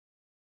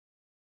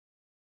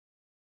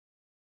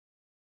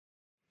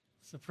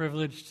It's a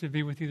privilege to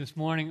be with you this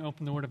morning,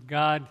 open the Word of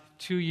God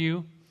to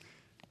you.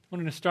 I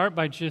wanted to start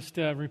by just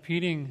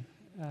repeating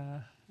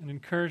an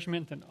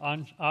encouragement that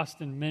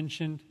Austin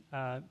mentioned.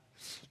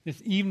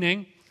 This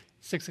evening,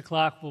 6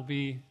 o'clock, we'll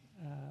be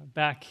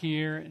back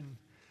here. And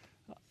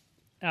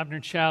Abner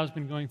Chow has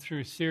been going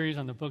through a series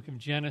on the book of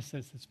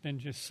Genesis. It's been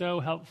just so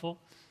helpful,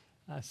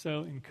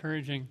 so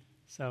encouraging.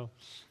 So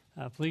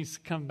please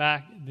come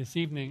back this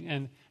evening.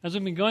 And as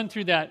we've been going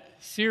through that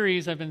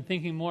series, I've been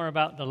thinking more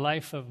about the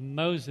life of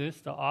Moses,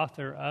 the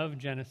author of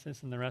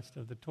Genesis and the rest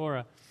of the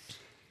Torah.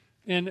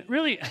 And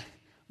really,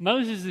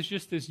 Moses is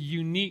just this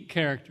unique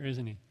character,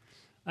 isn't he?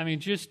 I mean,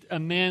 just a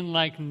man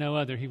like no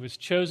other. He was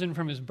chosen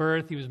from his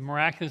birth. He was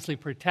miraculously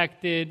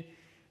protected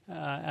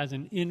as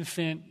an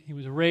infant. He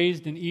was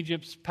raised in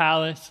Egypt's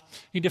palace.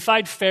 He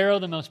defied Pharaoh,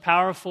 the most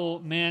powerful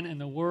man in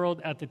the world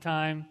at the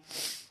time.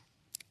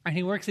 And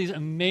he works these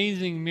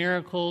amazing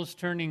miracles,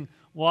 turning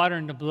water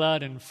into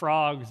blood and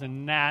frogs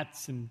and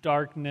gnats and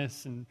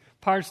darkness and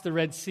parts the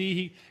Red Sea.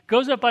 He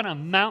goes up on a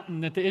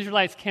mountain that the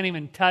Israelites can't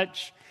even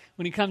touch.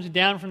 When he comes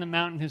down from the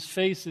mountain, his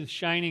face is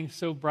shining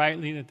so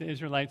brightly that the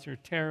Israelites are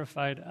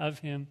terrified of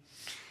him.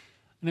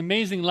 An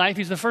amazing life.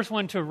 He's the first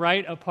one to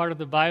write a part of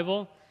the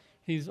Bible.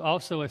 He's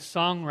also a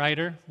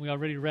songwriter. We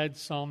already read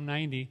Psalm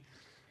 90.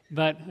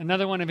 But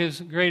another one of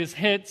his greatest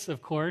hits,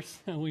 of course,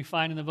 we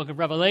find in the book of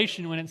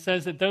Revelation when it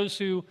says that those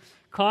who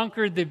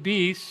conquered the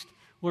beast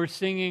were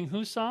singing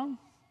whose song?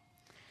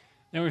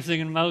 They were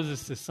singing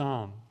Moses'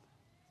 psalm.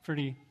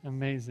 Pretty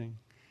amazing.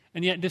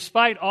 And yet,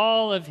 despite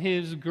all of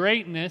his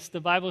greatness, the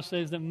Bible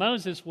says that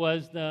Moses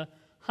was the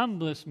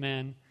humblest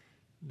man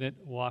that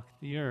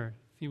walked the earth.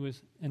 He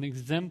was an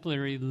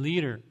exemplary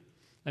leader,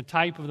 a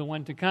type of the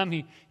one to come.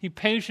 He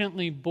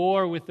patiently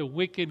bore with the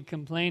wicked,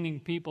 complaining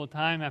people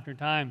time after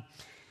time.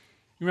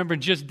 Remember,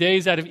 just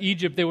days out of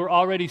Egypt, they were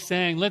already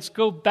saying, let's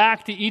go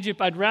back to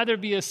Egypt. I'd rather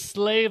be a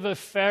slave of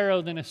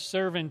Pharaoh than a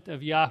servant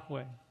of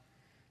Yahweh.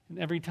 And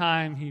every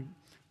time he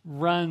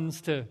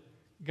runs to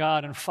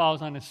God and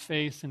falls on his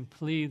face and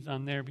pleads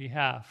on their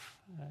behalf.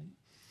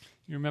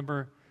 You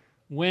remember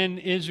when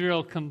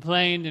Israel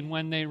complained and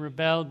when they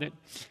rebelled that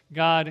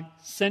God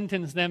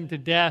sentenced them to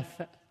death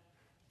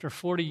after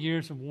 40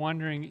 years of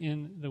wandering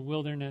in the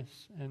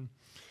wilderness. And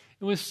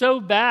it was so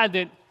bad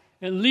that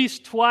at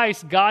least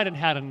twice God had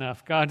had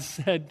enough. God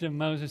said to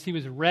Moses he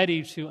was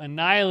ready to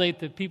annihilate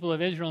the people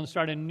of Israel and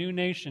start a new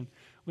nation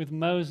with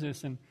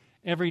Moses. And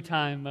every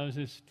time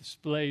Moses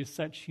displays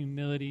such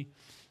humility,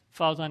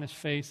 falls on his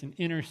face and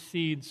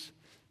intercedes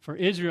for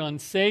Israel and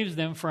saves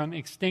them from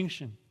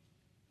extinction.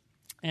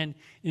 And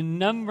in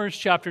Numbers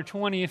chapter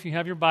 20, if you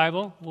have your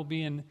Bible, we'll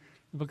be in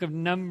the book of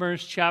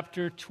Numbers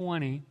chapter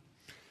 20.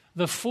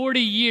 The 40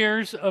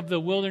 years of the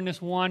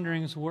wilderness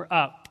wanderings were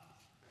up.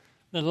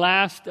 The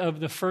last of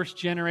the first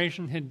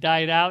generation had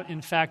died out.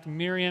 In fact,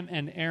 Miriam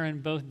and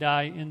Aaron both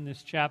die in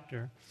this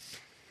chapter.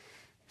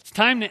 It's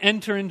time to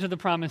enter into the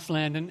promised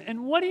land.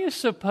 And what do you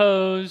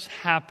suppose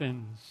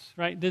happens,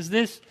 right? Does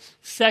this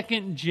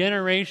second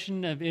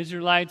generation of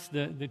Israelites,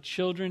 the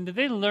children, do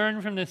they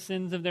learn from the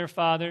sins of their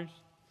fathers?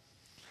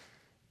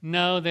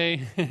 No,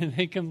 they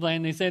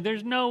complain. They say,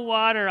 there's no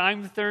water.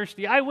 I'm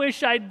thirsty. I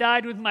wish I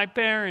died with my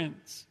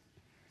parents.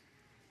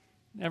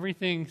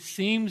 Everything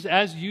seems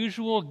as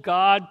usual.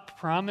 God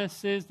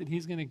promises that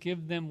he's going to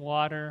give them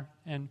water.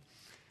 And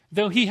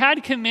though he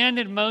had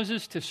commanded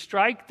Moses to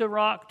strike the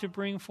rock to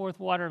bring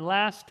forth water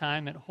last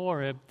time at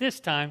Horeb,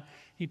 this time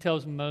he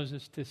tells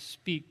Moses to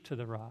speak to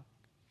the rock.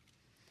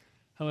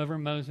 However,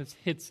 Moses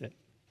hits it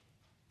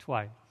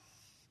twice.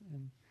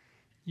 And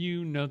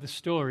you know the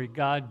story.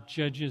 God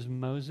judges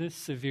Moses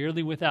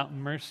severely without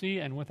mercy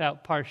and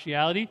without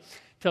partiality.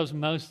 Tells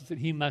Moses that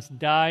he must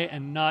die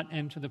and not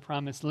enter the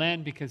promised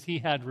land because he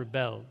had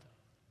rebelled.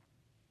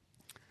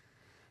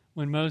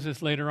 When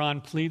Moses later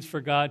on pleads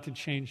for God to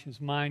change his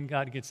mind,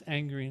 God gets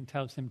angry and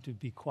tells him to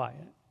be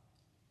quiet.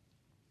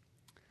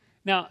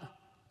 Now,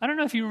 I don't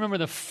know if you remember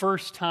the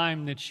first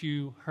time that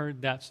you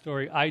heard that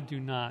story. I do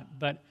not.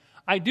 But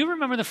I do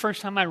remember the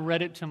first time I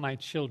read it to my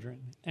children.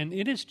 And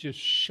it is just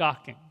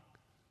shocking.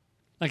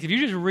 Like if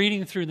you're just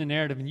reading through the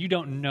narrative and you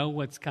don't know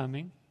what's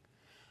coming.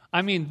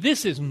 I mean,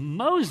 this is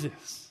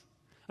Moses.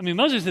 I mean,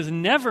 Moses has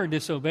never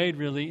disobeyed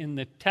really in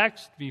the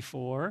text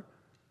before.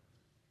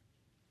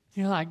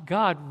 You're like,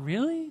 God,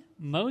 really?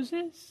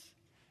 Moses?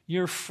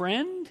 Your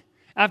friend?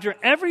 After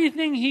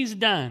everything he's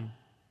done,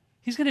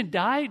 he's going to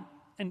die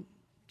and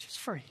just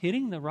for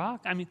hitting the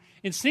rock? I mean,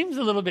 it seems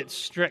a little bit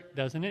strict,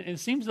 doesn't it? It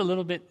seems a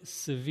little bit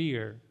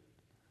severe.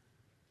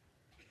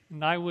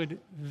 And I would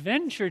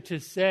venture to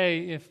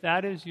say if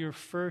that is your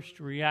first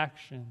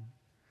reaction,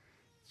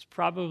 it's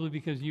probably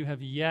because you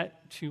have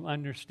yet to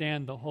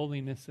understand the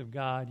holiness of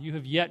God. You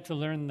have yet to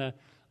learn the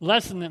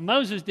lesson that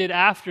Moses did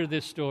after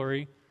this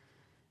story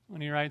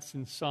when he writes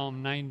in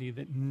Psalm 90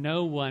 that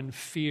no one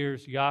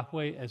fears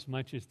Yahweh as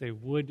much as they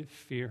would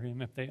fear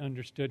him if they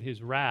understood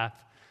his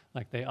wrath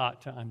like they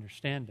ought to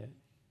understand it.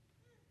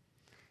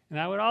 And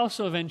I would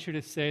also venture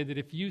to say that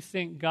if you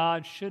think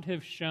God should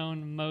have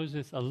shown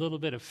Moses a little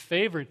bit of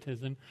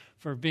favoritism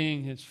for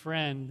being his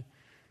friend,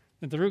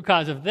 That the root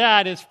cause of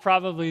that is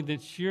probably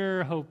that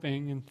you're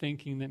hoping and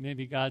thinking that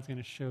maybe God's going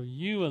to show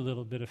you a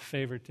little bit of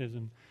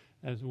favoritism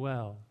as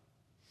well.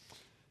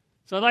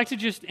 So I'd like to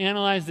just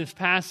analyze this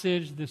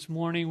passage this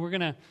morning. We're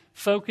going to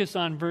focus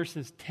on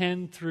verses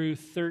 10 through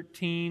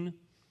 13.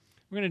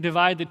 We're going to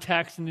divide the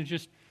text into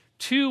just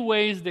two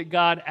ways that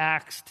God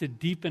acts to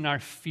deepen our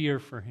fear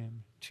for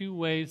him. Two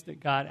ways that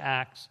God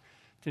acts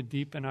to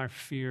deepen our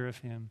fear of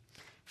him.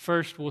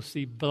 First, we'll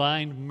see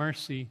blind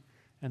mercy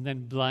and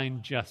then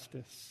blind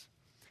justice.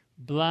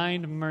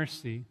 Blind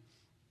mercy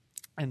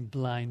and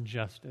blind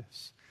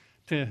justice.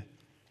 To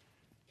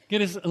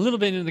get us a little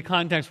bit into the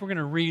context, we're going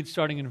to read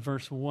starting in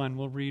verse 1.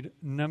 We'll read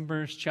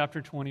Numbers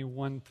chapter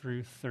 21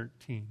 through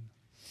 13.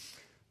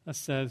 That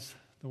says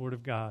the word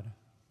of God.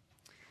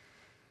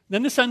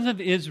 Then the sons of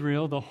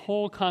Israel, the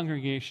whole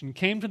congregation,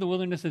 came to the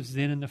wilderness of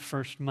Zin in the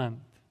first month.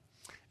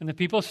 And the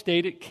people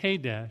stayed at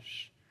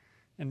Kadesh,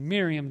 and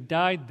Miriam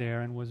died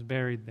there and was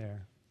buried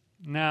there.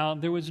 Now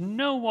there was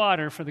no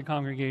water for the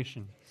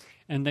congregation,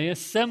 and they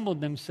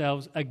assembled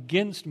themselves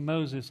against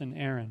Moses and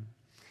Aaron.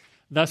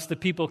 Thus the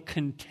people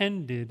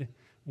contended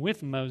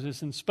with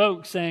Moses and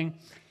spoke, saying,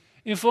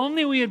 "If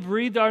only we had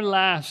breathed our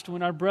last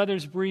when our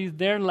brothers breathed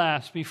their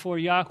last before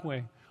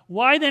Yahweh.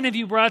 Why then have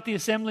you brought the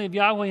assembly of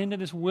Yahweh into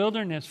this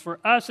wilderness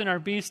for us and our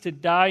beasts to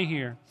die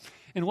here?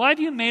 And why have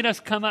you made us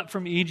come up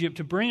from Egypt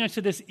to bring us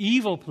to this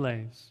evil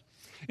place?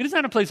 It is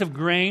not a place of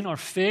grain or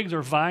figs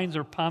or vines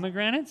or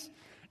pomegranates,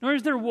 nor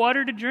is there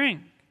water to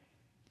drink."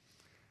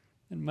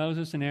 And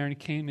Moses and Aaron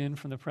came in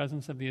from the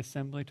presence of the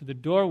assembly to the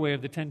doorway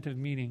of the tent of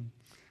meeting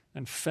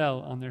and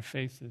fell on their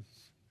faces.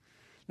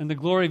 Then the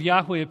glory of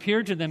Yahweh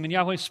appeared to them, and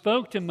Yahweh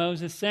spoke to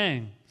Moses,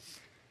 saying,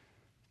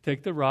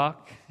 "Take the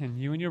rock, and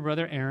you and your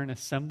brother Aaron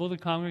assemble the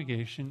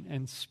congregation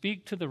and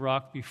speak to the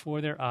rock before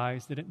their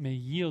eyes, that it may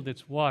yield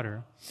its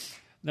water.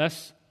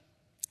 Thus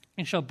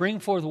it shall bring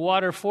forth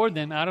water for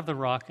them out of the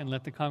rock, and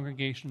let the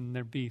congregation and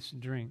their beasts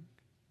drink."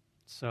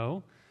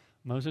 So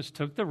Moses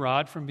took the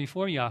rod from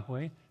before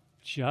Yahweh,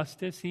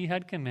 just as he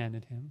had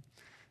commanded him.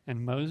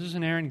 And Moses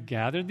and Aaron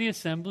gathered the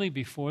assembly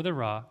before the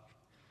rock,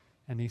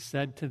 and he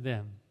said to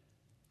them,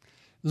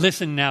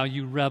 "Listen now,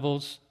 you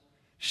rebels.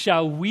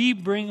 Shall we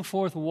bring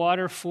forth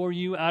water for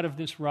you out of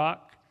this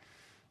rock?"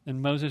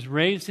 Then Moses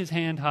raised his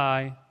hand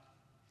high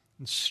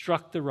and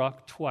struck the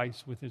rock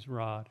twice with his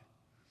rod,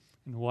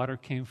 and water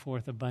came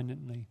forth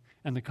abundantly,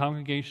 and the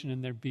congregation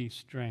and their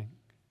beasts drank.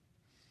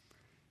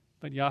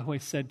 But Yahweh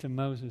said to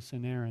Moses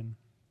and Aaron,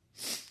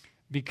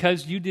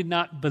 "Because you did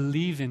not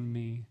believe in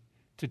me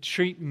to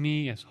treat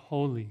me as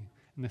holy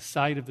in the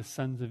sight of the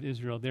sons of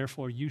Israel,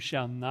 therefore you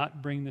shall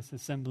not bring this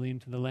assembly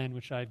into the land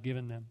which I have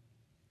given them."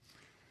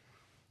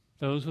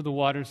 Those were the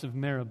waters of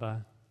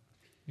Meribah,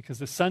 because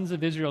the sons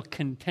of Israel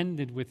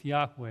contended with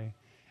Yahweh,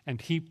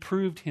 and he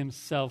proved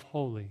himself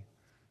holy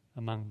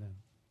among them.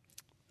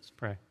 Let's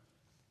pray.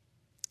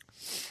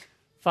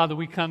 Father,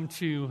 we come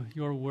to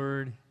your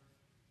word,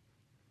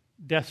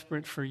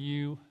 desperate for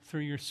you,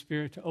 through your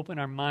Spirit, to open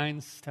our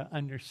minds to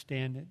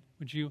understand it.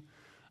 Would you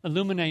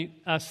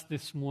illuminate us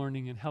this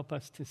morning and help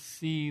us to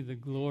see the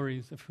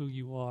glories of who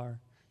you are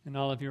and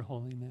all of your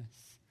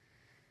holiness?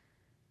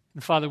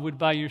 And Father, would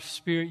by your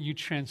Spirit you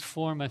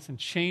transform us and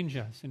change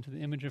us into the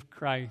image of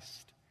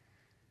Christ,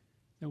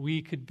 that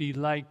we could be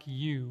like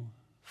you,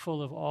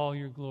 full of all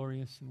your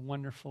glorious and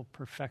wonderful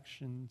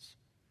perfections,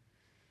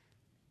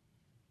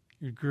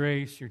 your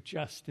grace, your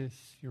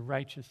justice, your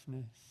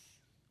righteousness.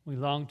 We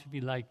long to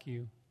be like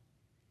you.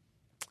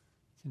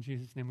 It's in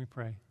Jesus' name we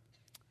pray.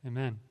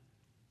 Amen.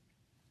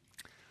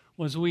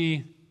 Well, as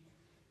we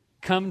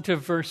come to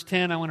verse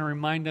 10, I want to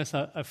remind us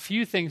a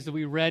few things that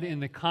we read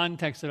in the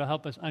context that will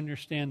help us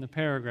understand the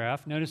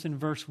paragraph. Notice in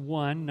verse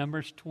 1,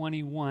 Numbers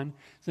 21, it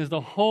says the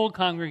whole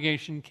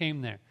congregation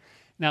came there.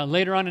 Now,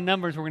 later on in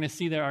Numbers, we're going to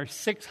see there are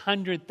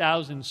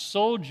 600,000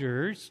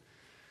 soldiers.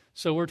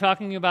 So we're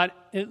talking about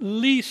at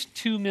least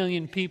 2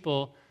 million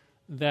people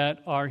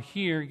that are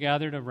here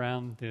gathered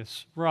around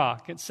this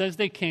rock. It says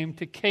they came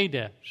to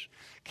Kadesh.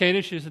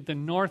 Kadesh is at the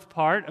north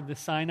part of the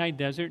Sinai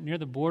Desert, near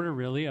the border,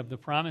 really, of the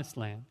Promised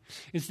Land.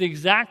 It's the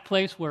exact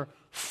place where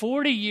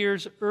 40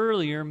 years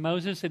earlier,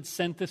 Moses had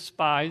sent the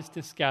spies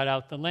to scout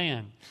out the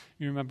land.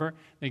 You remember?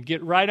 They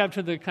get right up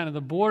to the kind of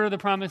the border of the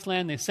Promised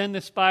Land. They send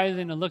the spies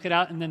in to look it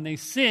out, and then they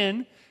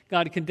sin.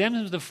 God condemns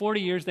them to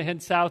 40 years. They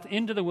head south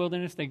into the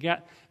wilderness.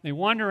 They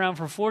wander around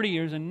for 40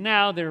 years, and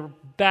now they're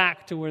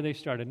back to where they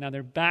started. Now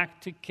they're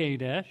back to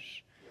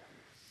Kadesh.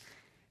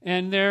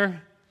 And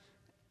they're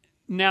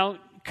now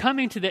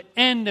coming to the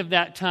end of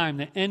that time,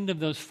 the end of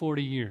those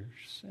 40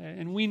 years.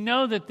 And we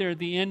know that they're at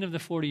the end of the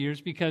 40 years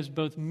because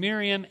both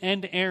Miriam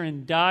and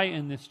Aaron die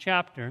in this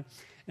chapter.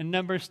 And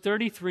Numbers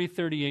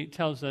 33:38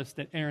 tells us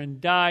that Aaron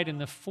died in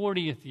the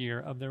 40th year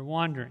of their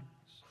wanderings.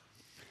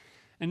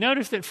 And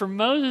notice that for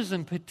Moses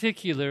in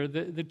particular,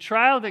 the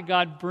trial that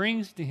God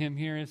brings to him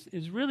here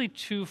is really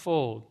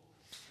twofold.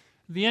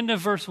 At the end of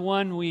verse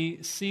 1,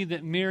 we see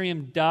that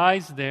Miriam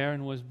dies there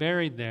and was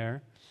buried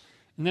there.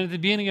 And then at the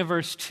beginning of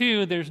verse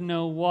 2, there's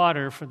no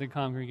water for the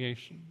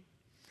congregation.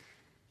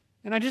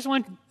 And I just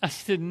want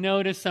us to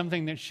notice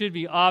something that should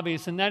be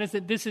obvious, and that is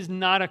that this is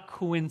not a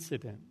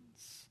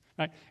coincidence.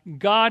 Right?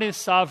 God is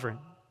sovereign.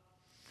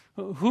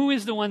 Who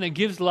is the one that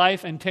gives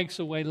life and takes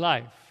away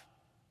life?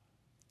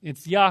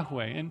 It's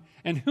Yahweh.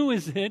 And who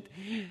is it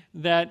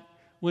that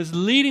was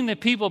leading the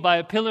people by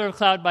a pillar of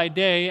cloud by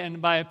day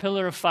and by a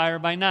pillar of fire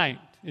by night?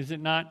 Is it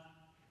not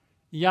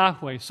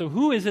Yahweh? So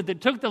who is it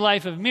that took the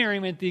life of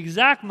Miriam at the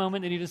exact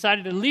moment that he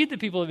decided to lead the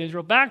people of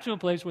Israel back to a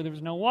place where there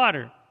was no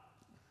water?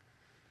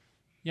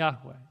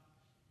 Yahweh.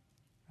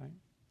 Right?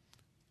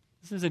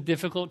 This is a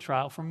difficult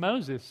trial for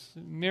Moses.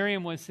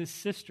 Miriam was his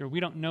sister. We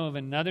don't know of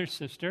another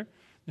sister.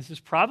 This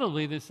is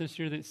probably the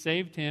sister that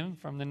saved him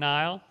from the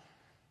Nile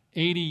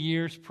 80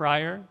 years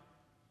prior.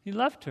 He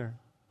loved her.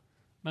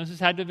 Moses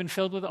had to have been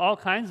filled with all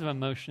kinds of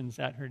emotions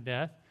at her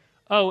death.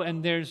 Oh,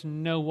 and there's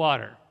no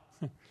water,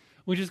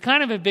 which is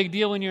kind of a big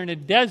deal when you're in a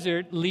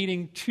desert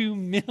leading 2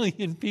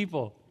 million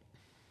people.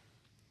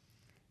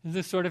 Has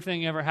this sort of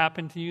thing ever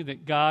happened to you,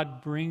 that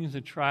God brings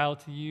a trial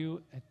to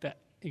you at the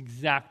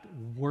exact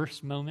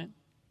worst moment?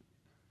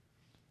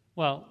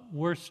 Well,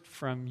 worst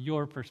from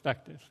your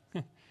perspective.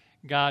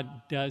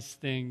 God does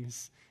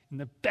things in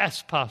the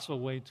best possible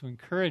way to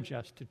encourage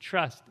us to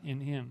trust in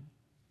Him.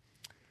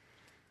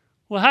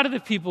 Well, how do the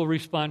people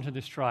respond to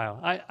this trial?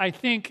 I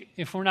think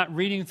if we're not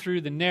reading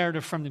through the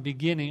narrative from the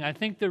beginning, I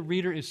think the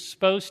reader is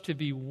supposed to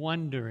be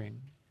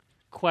wondering,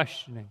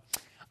 questioning.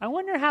 I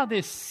wonder how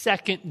this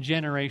second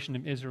generation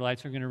of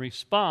Israelites are going to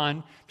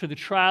respond to the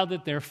trial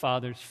that their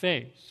fathers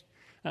faced.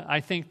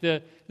 I think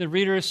the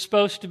reader is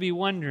supposed to be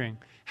wondering,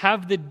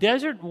 have the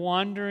desert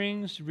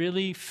wanderings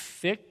really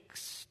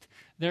fixed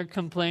their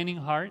complaining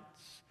hearts?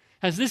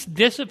 Has this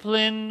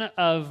discipline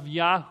of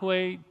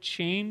Yahweh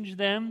changed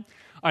them?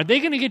 Are they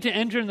going to get to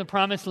enter in the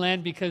promised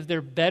land because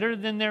they're better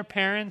than their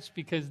parents,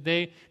 because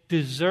they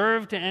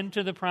deserve to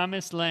enter the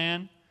promised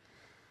land?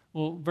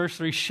 Well, verse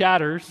 3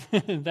 shatters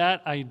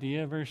that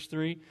idea. Verse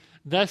 3,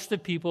 thus the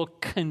people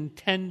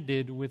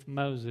contended with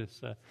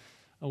Moses.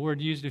 A word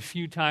used a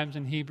few times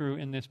in Hebrew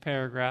in this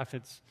paragraph.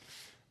 It's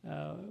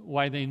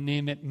why they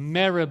name it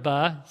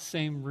Meribah,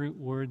 same root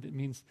word that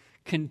means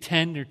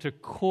contend or to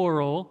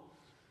quarrel.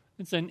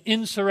 It's an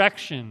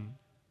insurrection.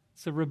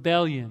 It's a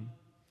rebellion.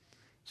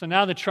 So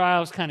now the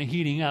trial is kind of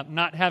heating up.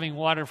 Not having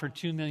water for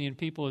 2 million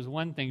people is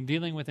one thing.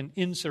 Dealing with an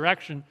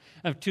insurrection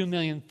of 2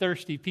 million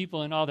thirsty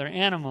people and all their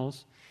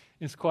animals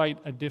is quite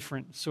a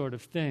different sort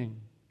of thing.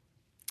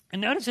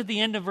 And notice at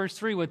the end of verse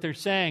 3 what they're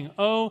saying.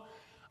 Oh,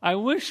 I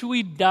wish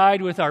we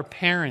died with our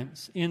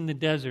parents in the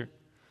desert.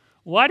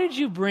 Why did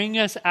you bring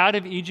us out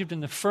of Egypt in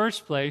the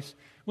first place?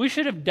 We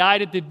should have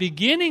died at the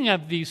beginning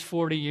of these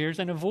 40 years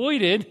and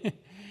avoided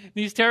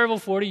these terrible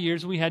 40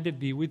 years we had to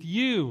be with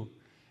you.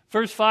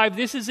 Verse 5,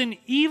 this is an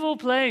evil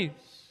place.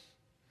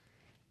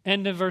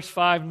 End of verse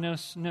 5,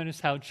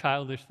 notice how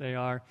childish they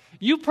are.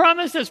 You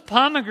promised us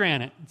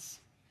pomegranates.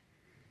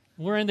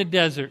 We're in the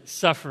desert,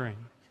 suffering.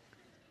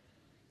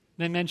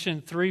 They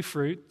mention 3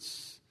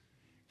 fruits,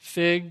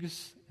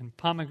 figs and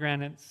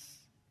pomegranates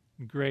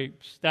and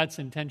grapes. That's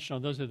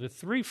intentional. Those are the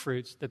 3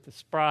 fruits that the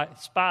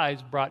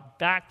spies brought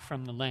back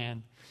from the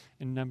land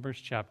in Numbers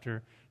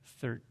chapter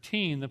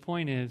 13. The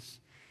point is,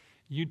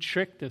 you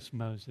tricked us,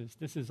 Moses.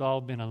 This has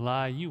all been a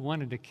lie. You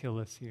wanted to kill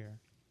us here.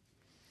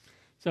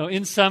 So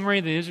in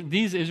summary,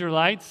 these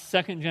Israelites,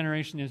 second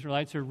generation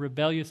Israelites, are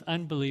rebellious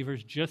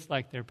unbelievers just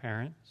like their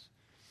parents.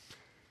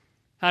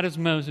 How does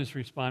Moses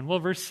respond? Well,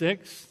 verse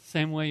 6,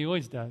 same way he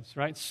always does,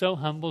 right? So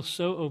humble,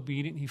 so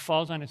obedient. He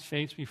falls on his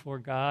face before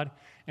God.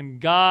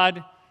 And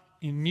God,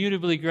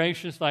 immutably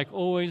gracious like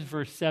always,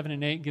 verse 7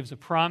 and 8, gives a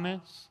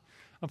promise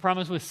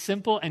with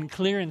simple and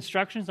clear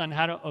instructions on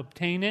how to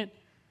obtain it.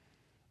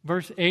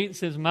 Verse 8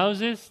 says,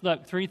 Moses,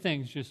 look, 3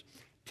 things. Just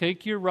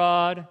take your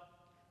rod,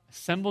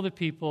 assemble the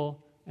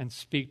people, and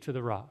speak to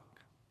the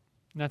rock.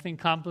 Nothing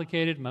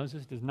complicated.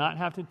 Moses does not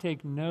have to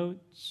take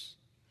notes.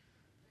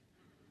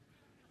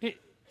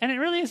 And it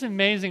really is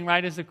amazing,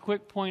 right, as a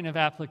quick point of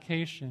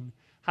application,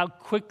 how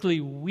quickly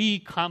we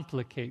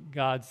complicate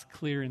God's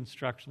clear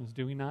instructions,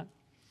 do we not?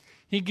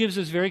 He gives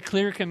us very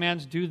clear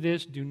commands, do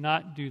this, do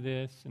not do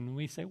this. And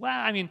we say, well,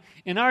 I mean,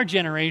 in our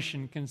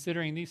generation,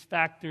 considering these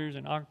factors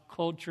and our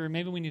culture,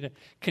 maybe we need to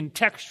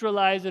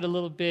contextualize it a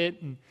little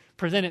bit and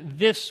present it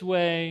this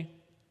way.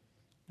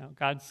 Now,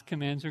 God's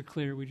commands are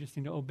clear. We just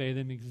need to obey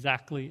them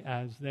exactly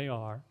as they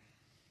are.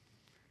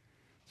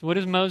 So what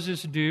does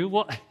Moses do?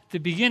 Well, at the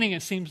beginning,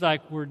 it seems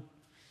like we're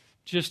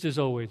just as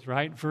always,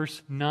 right?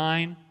 Verse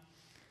 9.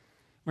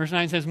 Verse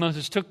 9 says,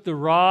 Moses took the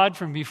rod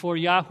from before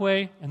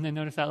Yahweh, and then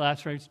notice that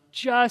last phrase,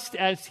 just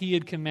as he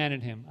had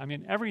commanded him. I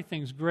mean,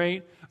 everything's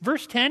great.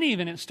 Verse 10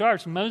 even, it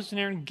starts, Moses and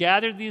Aaron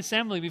gathered the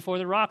assembly before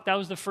the rock. That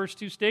was the first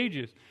 2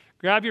 stages.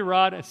 Grab your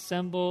rod,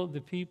 assemble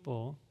the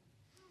people.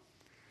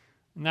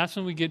 And that's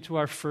when we get to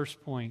our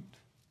first point,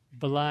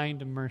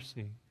 blind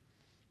mercy.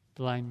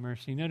 Blind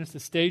mercy. Notice the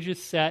stage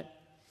is set.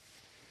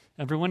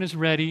 Everyone is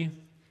ready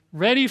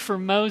for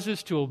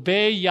Moses to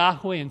obey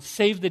Yahweh and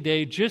save the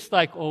day, just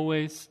like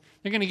always.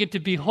 They're going to get to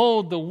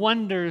behold the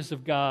wonders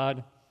of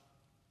God.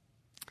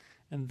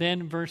 And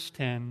then verse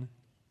 10,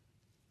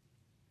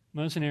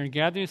 Moses and Aaron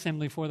gathered the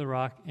assembly before the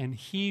rock, and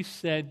he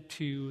said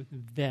to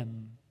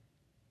them.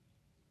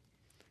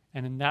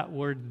 And in that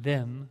word,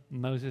 them,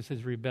 Moses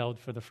has rebelled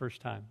for the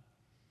first time.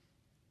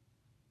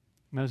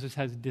 Moses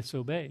has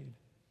disobeyed.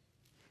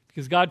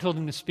 Because God told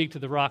him to speak to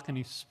the rock, and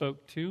he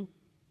spoke to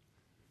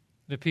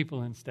the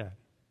people instead.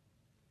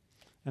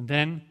 And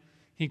then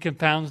he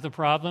compounds the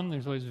problem.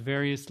 There's always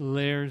various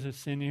layers of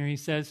sin here. He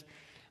says,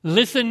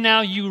 "Listen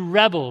now, you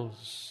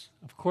rebels."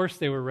 Of course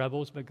they were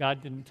rebels, but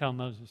God didn't tell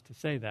Moses to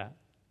say that.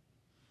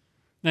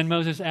 Then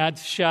Moses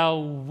adds,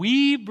 "Shall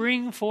we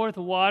bring forth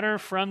water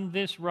from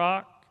this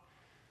rock?"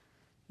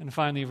 And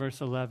finally,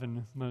 verse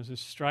 11, Moses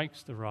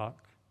strikes the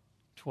rock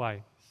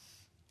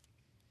twice.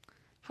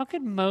 How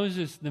could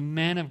Moses, the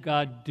man of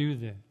God, do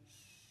this?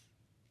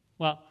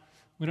 Well,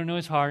 we don't know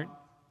his heart,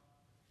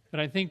 but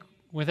I think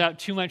without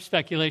too much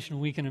speculation,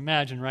 we can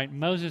imagine, right?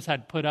 Moses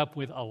had put up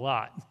with a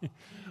lot.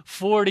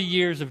 40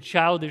 years of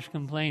childish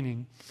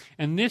complaining.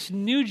 And this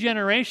new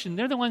generation,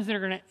 they're the ones that are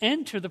going to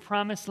enter the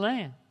promised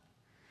land.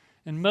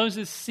 And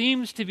Moses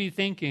seems to be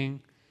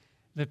thinking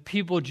that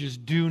people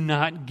just do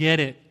not get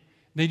it.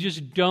 They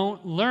just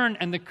don't learn.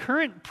 And the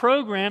current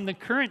program, the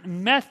current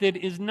method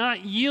is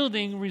not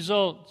yielding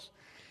results.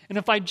 And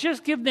if I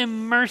just give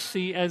them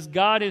mercy, as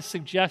God is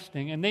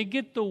suggesting, and they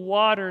get the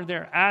water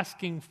they're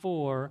asking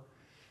for,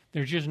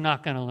 they're just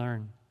not going to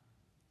learn.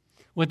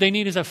 What they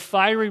need is a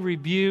fiery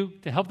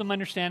rebuke to help them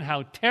understand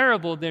how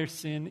terrible their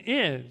sin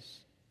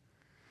is.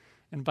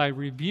 And by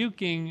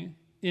rebuking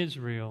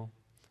Israel,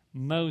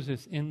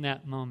 Moses in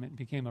that moment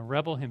became a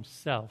rebel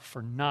himself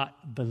for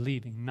not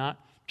believing,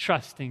 not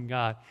trusting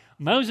God.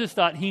 Moses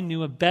thought he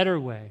knew a better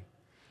way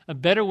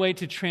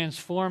to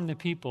transform the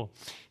people.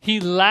 He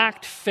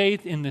lacked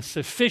faith in the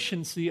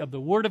sufficiency of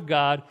the Word of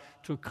God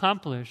to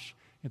accomplish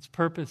its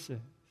purposes.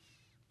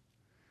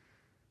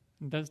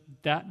 Does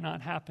that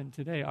not happen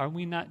today? Are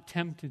we not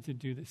tempted to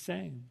do the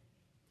same?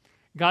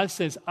 God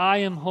says, "I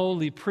am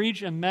holy,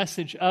 preach a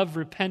message of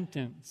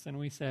repentance." And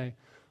we say,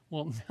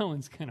 well, no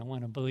one's going to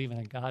want to believe in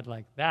a God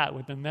like that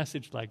with a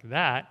message like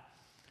that.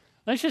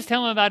 Let's just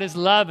tell them about his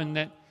love and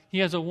that he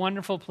has a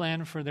wonderful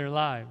plan for their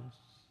lives.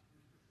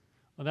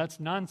 Well, that's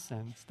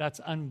nonsense. That's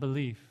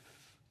unbelief.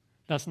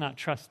 That's not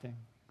trusting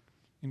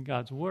in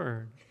God's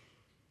word.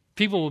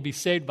 People will be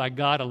saved by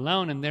God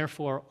alone and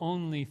therefore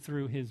only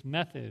through his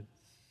methods.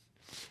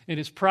 It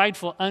is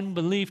prideful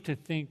unbelief to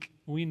think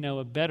we know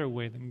a better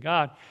way than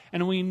God.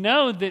 And we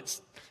know that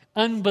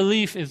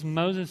unbelief is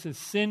Moses'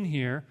 sin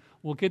here.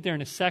 We'll get there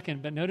in a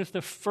second, but notice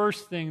the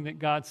first thing that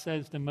God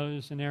says to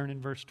Moses and Aaron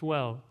in verse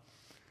 12.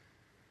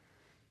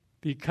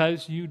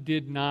 "Because you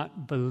did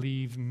not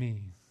believe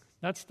me."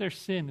 That's their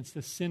sin. It's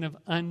the sin of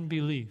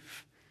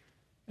unbelief.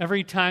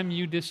 Every time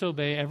you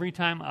disobey, every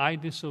time I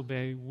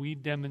disobey, we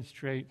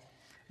demonstrate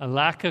a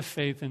lack of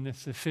faith in the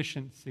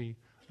sufficiency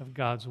of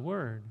God's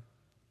word.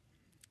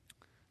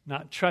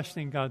 Not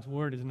trusting God's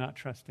word is not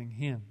trusting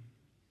him.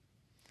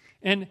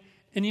 And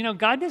you know,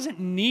 God doesn't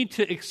need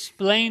to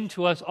explain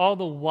to us all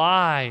the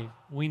why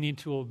we need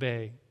to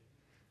obey.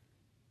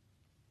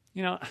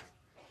 You know,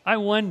 I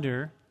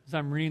wonder, as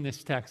I'm reading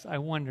this text,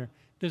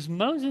 does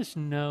Moses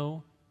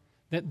know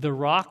that the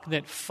rock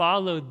that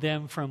followed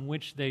them from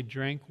which they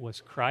drank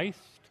was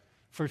Christ?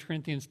 1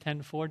 Corinthians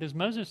 10:4. Does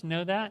Moses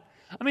know that?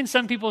 I mean,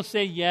 some people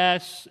say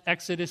yes.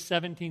 Exodus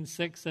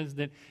 17:6 says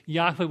that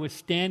Yahweh was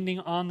standing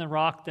on the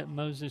rock that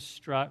Moses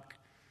struck.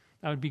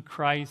 That would be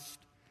Christ.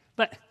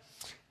 But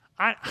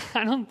I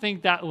don't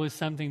think that was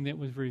something that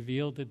was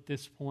revealed at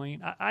this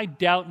point. I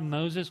doubt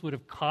Moses would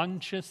have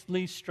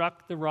consciously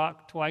struck the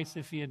rock twice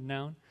if he had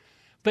known.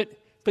 But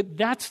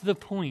that's the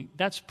point.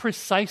 That's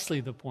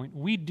precisely the point.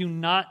 We do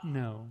not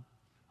know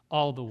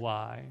all the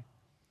why.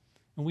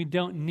 And we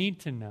don't need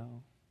to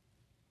know.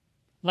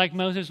 Like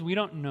Moses, we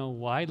don't know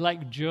why.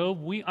 Like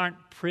Job, we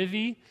aren't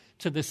privy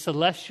to the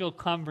celestial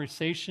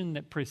conversation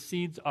that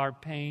precedes our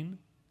pain.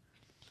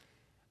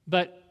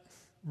 But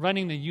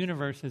running the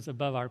universe is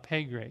above our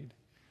pay grade.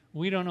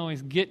 We don't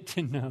always get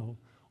to know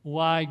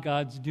why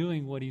God's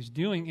doing what he's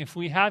doing. If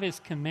we have his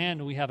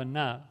command, we have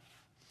enough.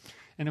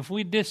 And if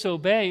we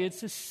disobey,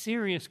 it's a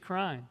serious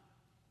crime.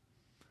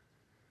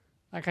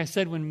 Like I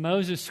said, when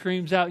Moses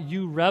screams out,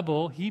 "You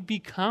rebel," he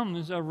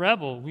becomes a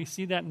rebel. We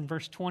see that in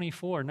verse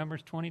 24,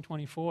 Numbers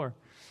 20:24.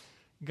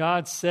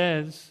 God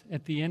says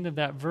at the end of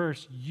that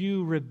verse,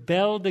 "You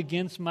rebelled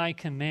against my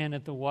command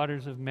at the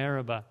waters of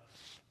Meribah."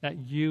 That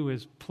 "you"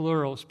 is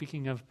plural,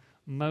 speaking of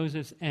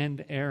Moses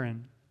and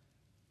Aaron.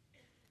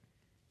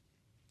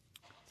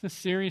 It's a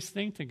serious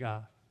thing to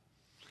God.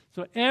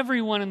 So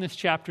everyone in this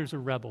chapter is a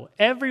rebel.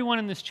 Everyone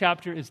in this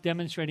chapter is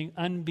demonstrating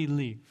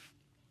unbelief.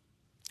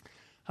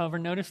 However,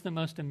 notice the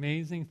most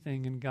amazing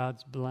thing in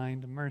God's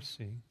blind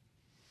mercy.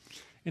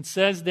 It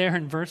says there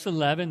in verse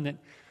 11 that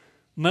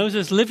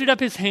Moses lifted up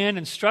his hand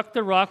and struck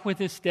the rock with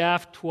his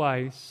staff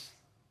twice.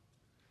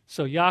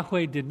 So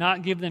Yahweh did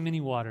not give them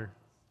any water.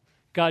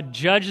 God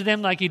judged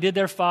them like he did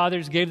their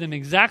fathers, gave them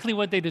exactly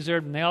what they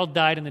deserved, and they all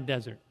died in the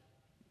desert.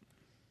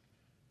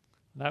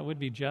 That would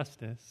be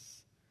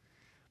justice.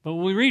 But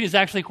what we read is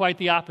actually quite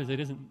the opposite,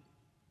 isn't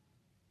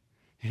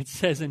it? It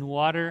says, and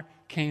water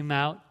came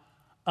out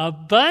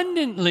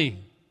abundantly.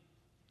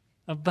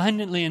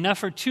 Abundantly, enough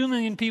for 2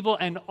 million people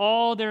and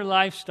all their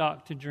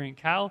livestock to drink.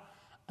 How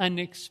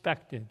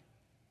unexpected.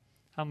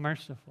 How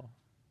merciful.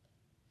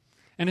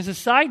 And as a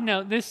side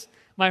note, this,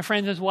 my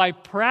friends, is why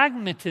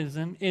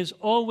pragmatism is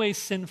always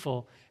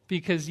sinful,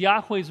 because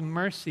Yahweh's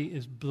mercy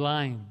is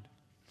blind.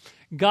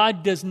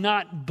 God does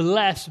not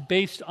bless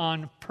based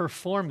on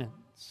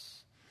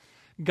performance.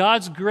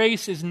 God's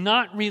grace is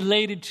not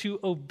related to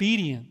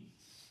obedience.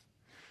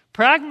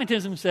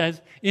 Pragmatism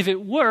says, if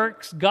it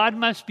works, God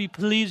must be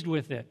pleased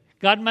with it.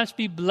 God must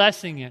be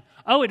blessing it.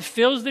 Oh, it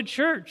fills the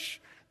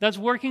church. That's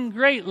working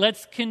great.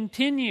 Let's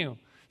continue.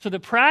 So the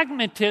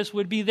pragmatists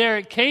would be there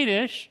at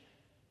Kadesh,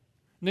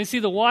 and they see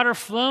the water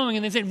flowing,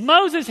 and they say,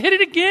 Moses, hit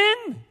it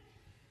again.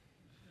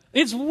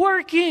 It's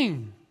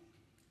working.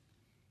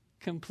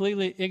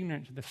 Completely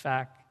ignorant to the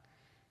fact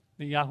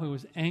that Yahweh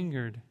was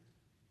angered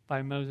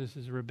by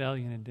Moses'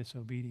 rebellion and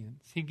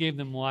disobedience. He gave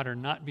them water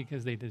not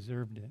because they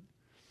deserved it.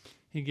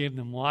 He gave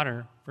them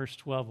water, verse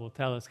 12 will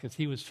tell us, because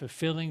he was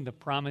fulfilling the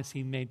promise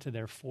he made to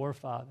their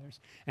forefathers.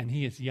 And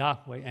he is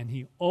Yahweh, and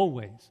he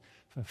always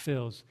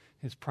fulfills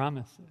his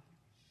promises.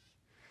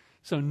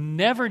 So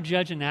never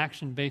judge an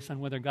action based on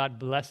whether God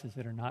blesses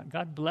it or not.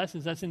 God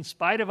blesses us in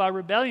spite of our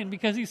rebellion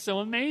because he's so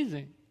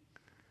amazing.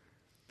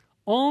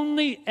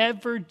 Only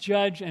ever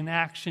judge an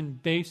action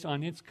based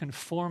on its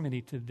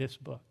conformity to this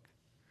book.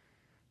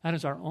 That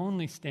is our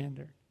only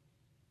standard.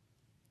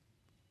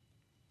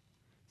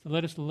 So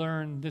let us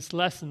learn this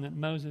lesson that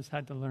Moses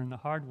had to learn the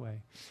hard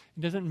way.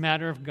 It doesn't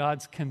matter if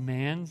God's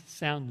commands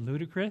sound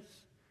ludicrous.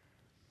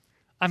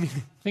 I mean,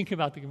 think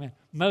about the command.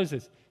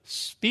 Moses,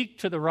 speak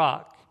to the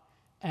rock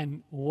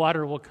and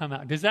water will come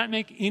out. Does that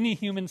make any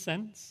human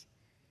sense?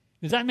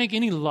 Does that make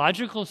any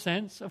logical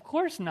sense? Of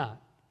course not.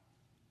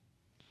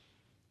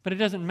 But it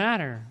doesn't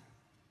matter.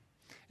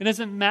 It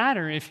doesn't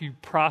matter if you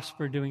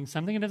prosper doing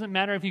something. It doesn't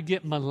matter if you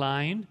get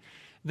maligned.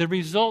 The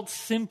results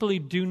simply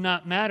do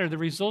not matter. The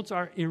results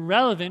are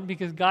irrelevant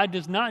because God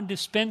does not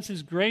dispense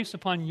his grace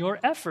upon your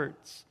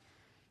efforts,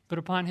 but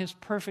upon his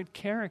perfect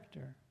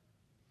character.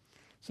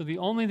 So the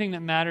only thing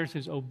that matters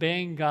is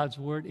obeying God's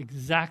word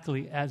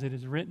exactly as it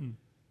is written.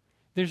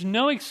 There's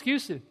no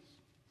excuses.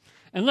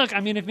 And look, I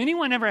mean, if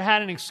anyone ever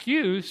had an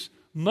excuse,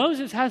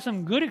 Moses has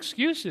some good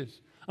excuses.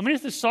 I mean,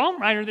 it's the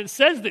psalm writer that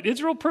says that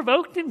Israel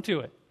provoked him to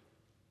it.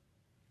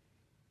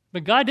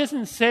 But God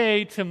doesn't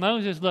say to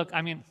Moses, look,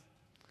 I mean,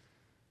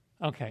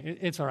 okay,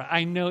 it's all right.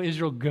 I know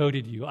Israel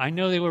goaded you. I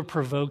know they were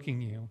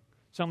provoking you.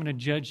 So I'm going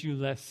to judge you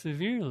less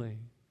severely.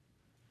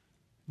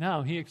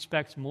 No, he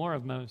expects more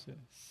of Moses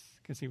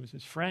because he was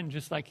his friend,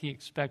 just like he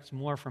expects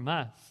more from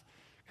us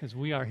because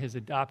we are his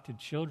adopted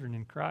children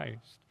in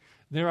Christ.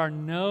 There are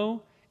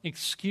no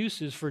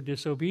excuses for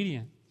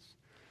disobedience.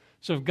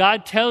 So if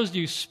God tells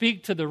you,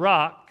 speak to the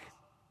rock,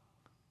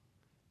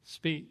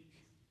 speak.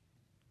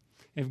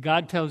 If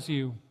God tells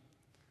you,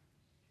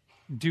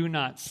 do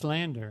not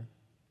slander,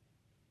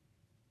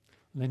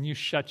 then you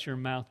shut your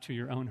mouth to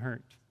your own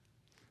hurt.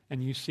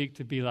 And you seek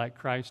to be like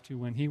Christ, who,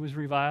 when he was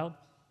reviled,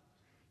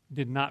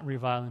 did not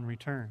revile in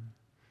return.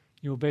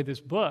 You obey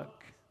this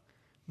book,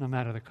 no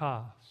matter the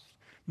cost.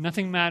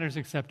 Nothing matters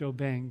except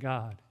obeying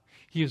God.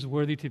 He is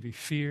worthy to be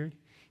feared.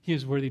 He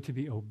is worthy to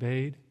be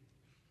obeyed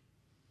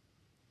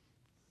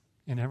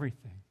in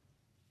everything.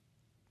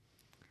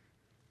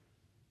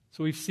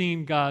 So we've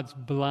seen God's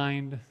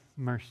blind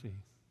mercy.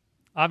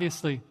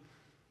 Obviously,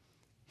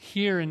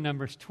 here in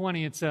Numbers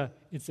 20, it's a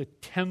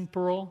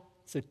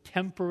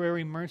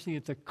temporary mercy.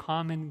 It's a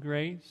common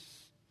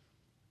grace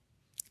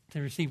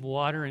to receive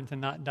water and to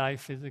not die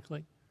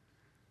physically.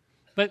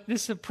 But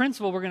this is a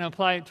principle, we're going to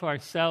apply it to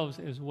ourselves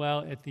as well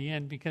at the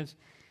end, because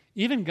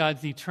even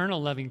God's eternal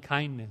loving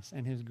kindness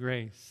and his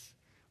grace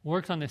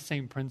works on the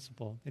same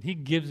principle, that he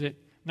gives it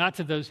not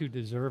to those who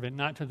deserve it,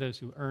 not to those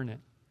who earn it,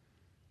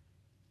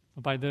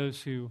 but by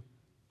those who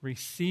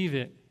receive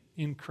it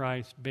in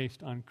Christ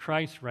based on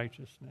Christ's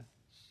righteousness.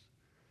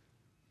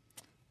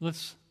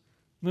 Let's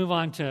move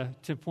on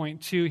to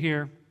point 2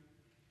 here,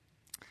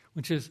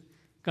 which is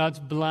God's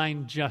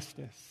blind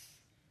justice.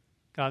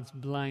 God's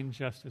blind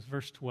justice.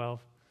 Verse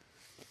 12.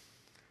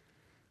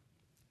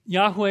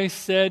 Yahweh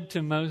said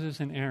to Moses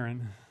and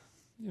Aaron,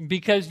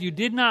 because you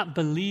did not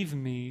believe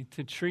me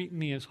to treat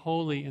me as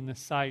holy in the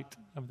sight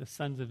of the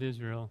sons of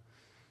Israel,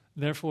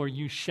 therefore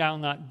you shall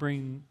not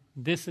bring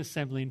this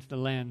assembly into the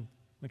land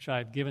which I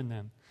have given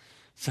them.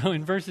 So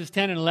in verses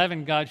 10 and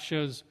 11, God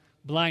shows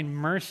blind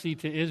mercy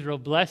to Israel,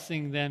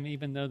 blessing them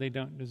even though they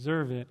don't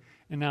deserve it.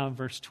 And now in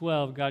verse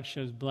 12, God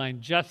shows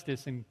blind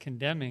justice in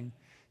condemning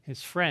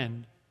his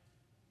friend.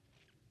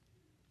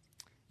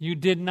 You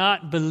did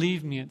not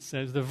believe me, it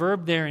says. The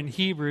verb there in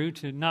Hebrew,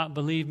 to not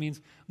believe, means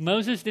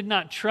Moses did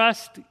not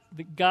trust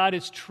that God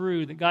is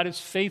true, that God is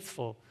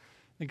faithful,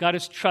 that God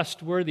is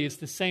trustworthy. It's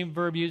the same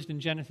verb used in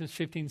Genesis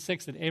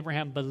 15:6, that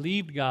Abraham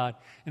believed God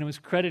and it was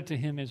credited to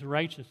him as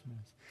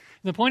righteousness.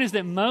 And the point is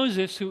that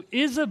Moses, who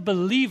is a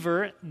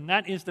believer, and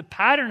that is the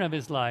pattern of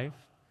his life,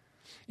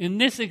 in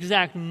this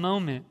exact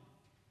moment,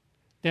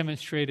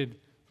 demonstrated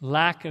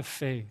lack of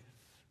faith.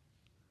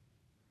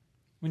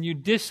 When you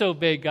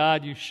disobey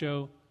God, you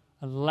show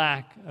a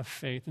lack of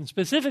faith. And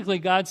specifically,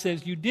 God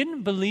says, you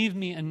didn't believe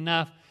me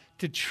enough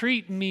to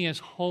treat me as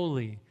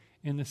holy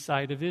in the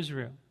sight of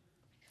Israel.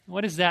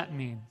 What does that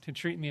mean, to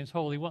treat me as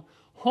holy? Well,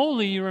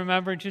 holy, you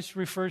remember, just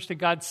refers to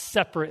God's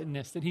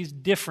separateness, that he's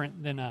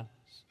different than us.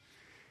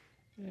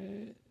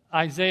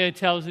 Isaiah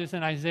tells us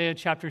in Isaiah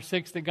chapter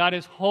 6 that God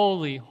is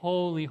holy,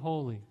 holy,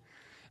 holy.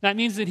 That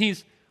means that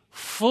he's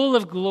full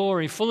of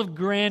glory, full of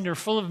grandeur,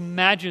 full of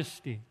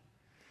majesty,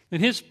 that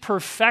his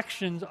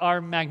perfections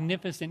are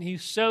magnificent.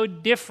 He's so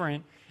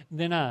different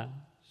than us.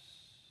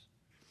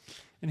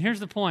 And here's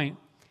the point.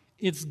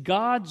 It's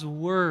God's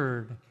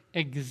word,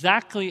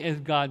 exactly as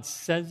God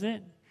says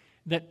it,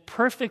 that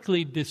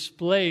perfectly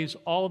displays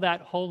all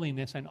that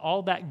holiness and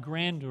all that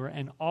grandeur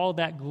and all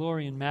that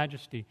glory and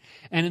majesty.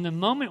 And in the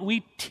moment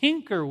we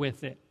tinker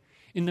with it,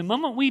 in the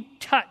moment we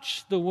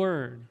touch the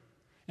word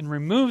and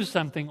remove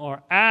something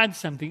or add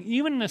something,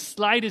 even in the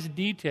slightest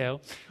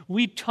detail,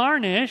 we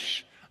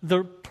tarnish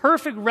the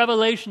perfect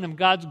revelation of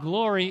God's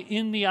glory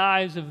in the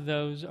eyes of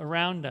those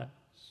around us.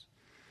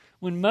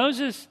 When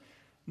Moses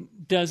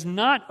does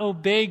not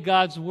obey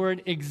God's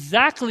word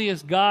exactly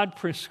as God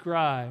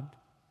prescribed,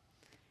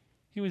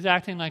 he was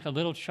acting like a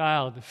little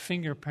child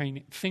finger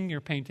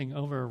painting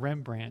over a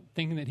Rembrandt,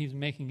 thinking that he's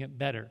making it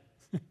better.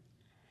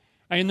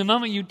 And the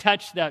moment you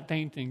touch that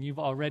painting, you've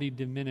already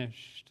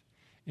diminished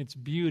its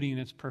beauty and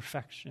its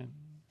perfection.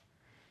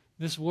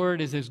 This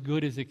word is as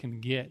good as it can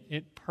get.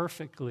 It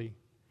perfectly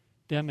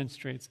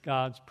demonstrates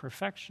God's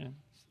perfection.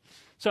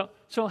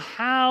 So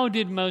how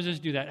did Moses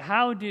do that?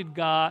 How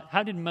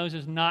did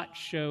Moses not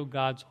show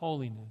God's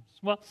holiness?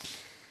 Well,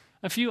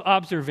 a few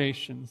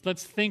observations.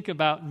 Let's think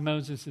about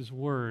Moses'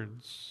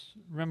 words.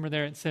 Remember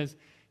there it says,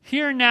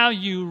 "Hear now,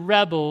 you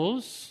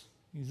rebels,"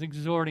 he's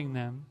exhorting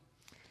them,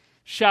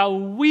 "shall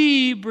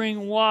we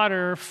bring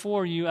water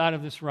for you out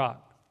of this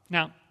rock?"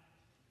 Now,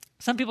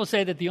 some people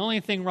say that the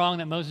only thing wrong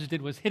that Moses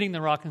did was hitting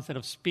the rock instead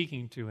of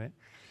speaking to it.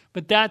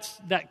 But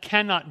that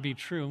cannot be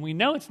true. And we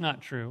know it's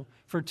not true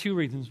for two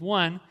reasons.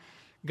 One,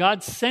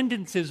 God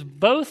sentences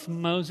both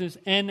Moses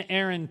and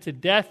Aaron to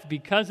death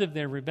because of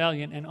their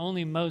rebellion, and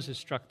only Moses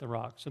struck the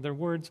rock. So their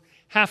words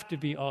have to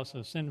be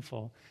also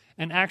sinful.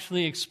 And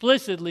actually,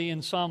 explicitly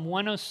in Psalm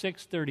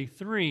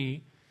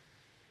 106:33,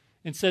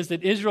 it says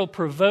that Israel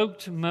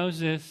provoked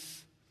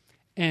Moses,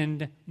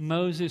 and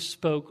Moses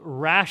spoke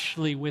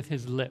rashly with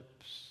his lips.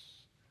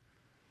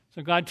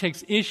 So God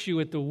takes issue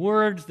with the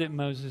words that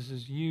Moses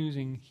is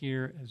using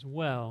here as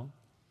well.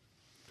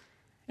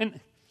 And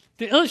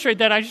to illustrate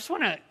that, I just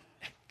want to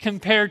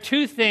compare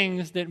two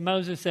things that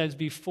Moses says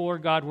before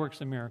God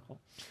works a miracle.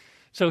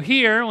 So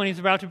here, when he's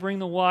about to bring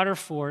the water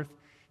forth,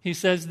 he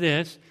says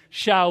this,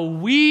 "Shall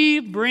we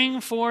bring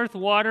forth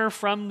water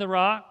from the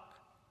rock?"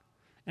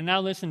 And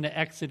now listen to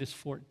Exodus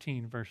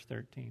 14, verse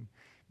 13.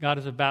 God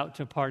is about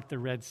to part the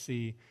Red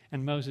Sea,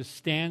 and Moses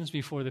stands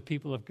before the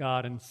people of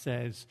God and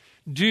says,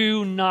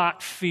 "Do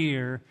not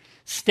fear.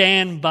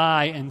 Stand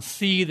by and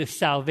see the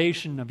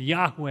salvation of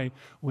Yahweh,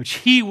 which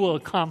he will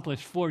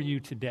accomplish for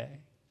you today."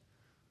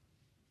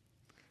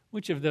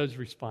 Which of those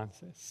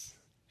responses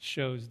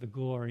shows the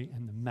glory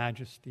and the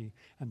majesty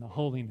and the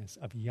holiness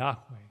of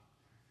Yahweh,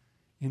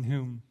 in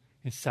whom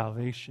is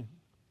salvation?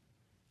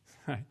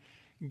 Right?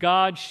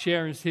 God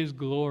shares his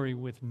glory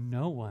with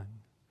no one.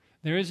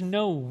 There is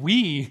no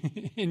we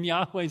in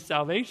Yahweh's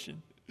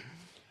salvation.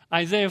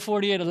 Isaiah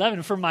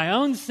 48:11, for my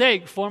own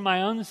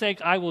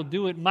sake, I will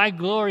do it. My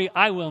glory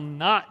I will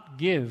not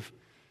give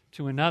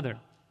to another.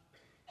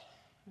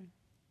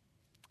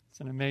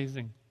 It's an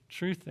amazing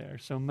truth there.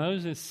 So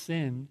Moses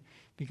sinned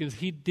because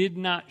he did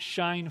not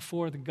shine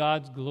forth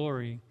God's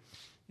glory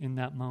in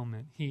that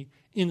moment. He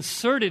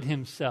inserted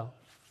himself.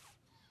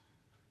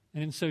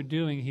 And in so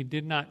doing, he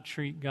did not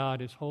treat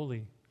God as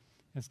holy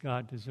as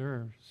God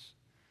deserves.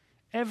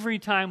 Every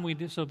time we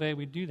disobey,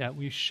 we do that.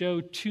 We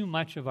show too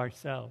much of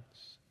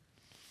ourselves.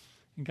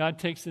 And God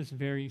takes this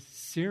very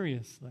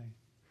seriously.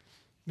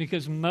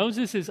 Because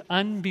Moses'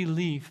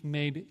 unbelief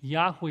made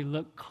Yahweh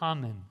look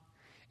common.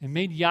 It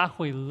made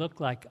Yahweh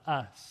look like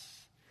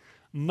us.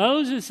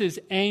 Moses'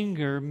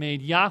 anger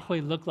made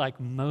Yahweh look like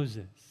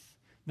Moses.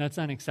 That's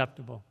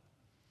unacceptable.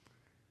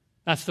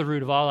 That's the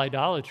root of all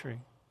idolatry.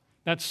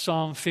 That's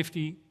Psalm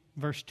 50,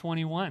 verse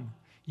 21.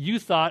 You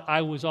thought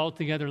I was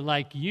altogether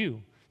like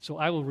you, so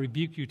I will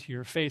rebuke you to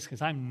your face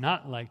because I'm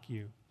not like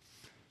you.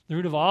 The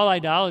root of all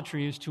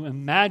idolatry is to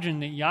imagine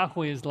that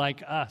Yahweh is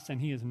like us, and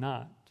he is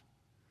not.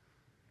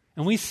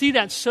 And we see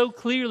that so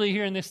clearly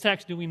here in this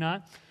text, do we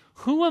not?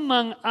 Who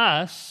among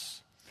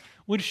us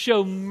would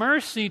show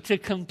mercy to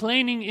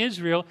complaining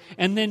Israel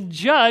and then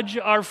judge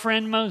our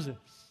friend Moses?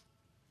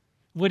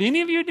 Would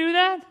any of you do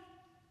that?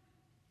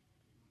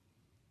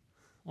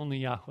 Only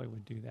Yahweh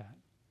would do that.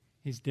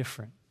 He's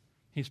different.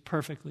 He's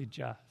perfectly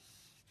just.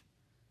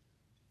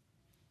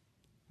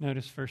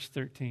 Notice verse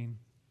 13.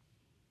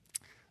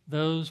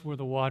 Those were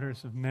the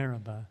waters of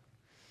Meribah,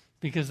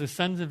 because the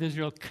sons of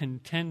Israel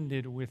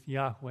contended with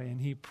Yahweh, and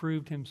he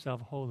proved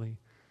himself holy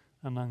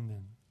among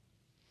them.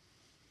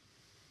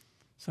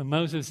 So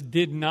Moses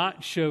did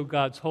not show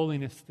God's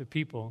holiness to the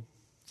people.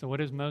 So what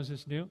does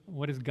Moses do?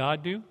 What does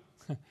God do?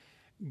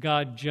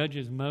 God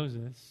judges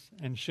Moses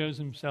and shows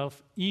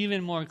himself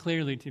even more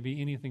clearly to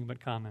be anything but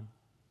common.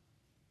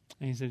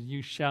 And he says,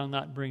 you shall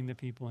not bring the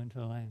people into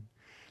the land.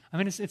 I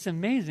mean, it's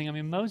amazing. I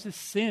mean, Moses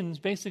sins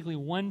basically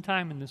one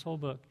time in this whole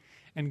book,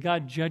 and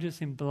God judges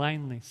him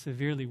blindly,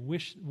 severely,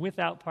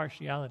 without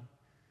partiality.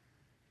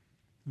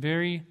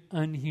 Very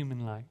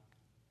unhuman-like.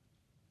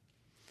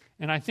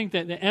 And I think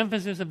that the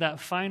emphasis of that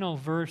final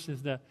verse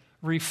is the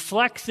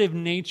reflexive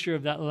nature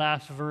of that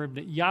last verb,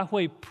 that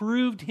Yahweh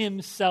proved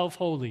himself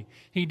holy.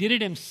 He did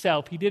it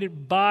himself. He did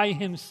it by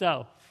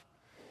himself.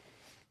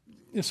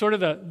 It's sort of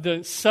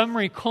the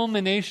summary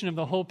culmination of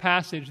the whole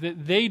passage,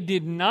 that they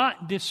did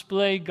not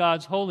display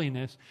God's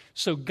holiness,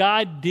 so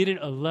God did it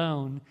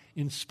alone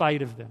in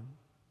spite of them.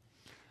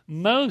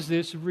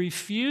 Moses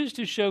refused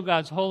to show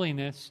God's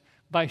holiness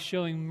by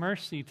showing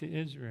mercy to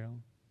Israel.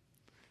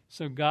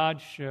 So God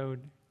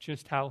showed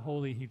just how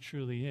holy he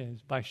truly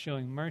is by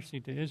showing mercy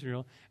to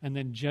Israel and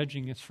then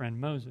judging his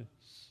friend Moses.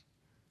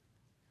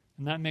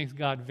 And that makes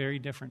God very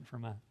different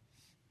from us.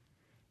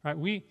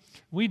 Right?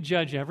 We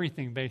judge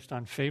everything based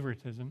on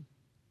favoritism.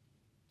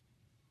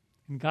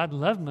 And God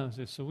loved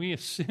Moses, so we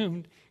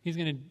assumed he's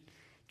going to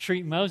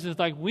treat Moses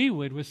like we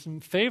would, with some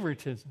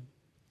favoritism.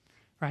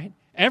 Right?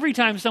 Every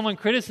time someone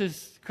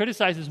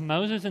criticizes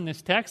Moses in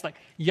this text, like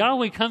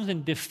Yahweh comes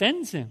and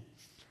defends him.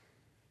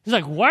 He's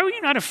like, why were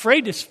you not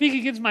afraid to speak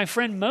against my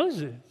friend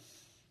Moses?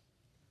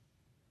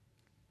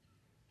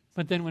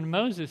 But then when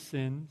Moses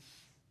sins,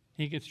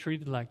 he gets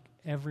treated like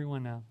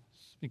everyone else.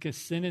 Because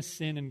sin is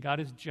sin, and God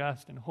is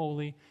just and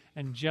holy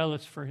and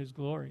jealous for his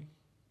glory.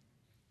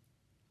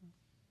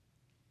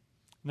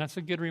 And that's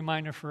a good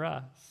reminder for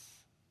us.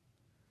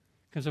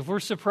 Because if we're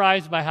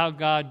surprised by how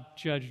God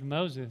judged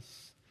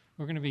Moses,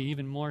 we're going to be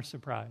even more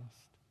surprised.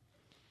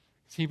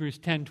 It's Hebrews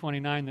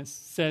 10:29 that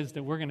says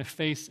that we're going to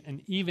face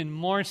an even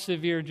more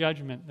severe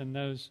judgment than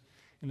those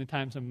in the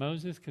times of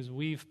Moses, because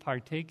we've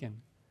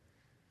partaken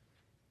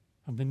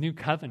of the new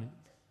covenant.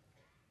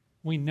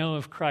 We know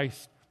of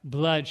Christ's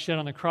blood shed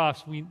on the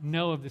cross. We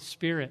know of the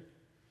Spirit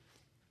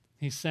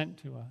he sent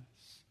to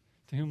us.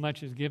 To whom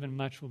much is given,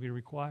 much will be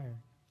required.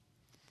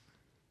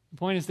 The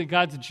point is that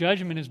God's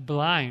judgment is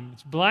blind.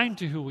 It's blind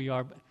to who we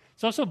are, but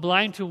it's also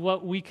blind to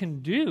what we can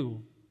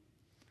do.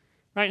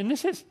 Right? And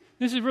this is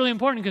really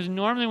important, because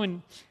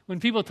normally when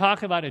people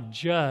talk about a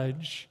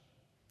judge,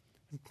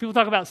 people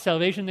talk about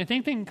salvation, they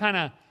think they can kind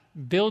of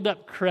build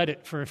up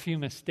credit for a few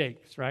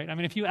mistakes, right? I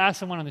mean, if you ask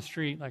someone on the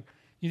street, like,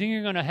 you think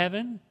you're going to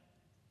heaven?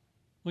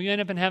 Will you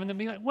end up in heaven? They'll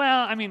be like,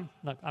 well, I mean,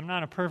 look, I'm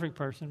not a perfect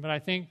person, but I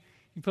think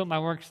you put my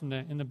works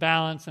in the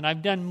balance, and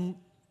I've done,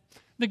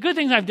 the good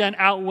things I've done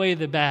outweigh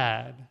the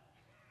bad.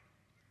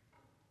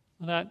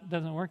 Well, that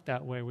doesn't work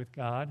that way with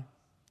God.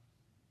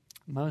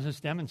 Moses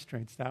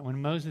demonstrates that.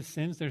 When Moses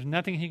sins, there's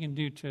nothing he can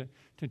do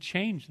to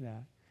change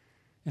that.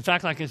 In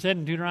fact, like I said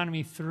in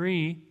Deuteronomy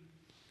 3,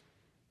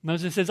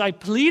 Moses says, I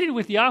pleaded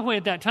with Yahweh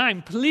at that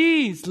time,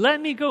 please let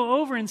me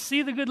go over and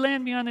see the good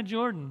land beyond the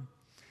Jordan.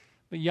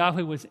 But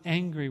Yahweh was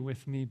angry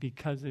with me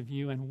because of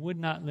you and would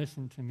not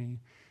listen to me.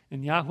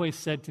 And Yahweh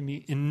said to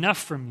me, enough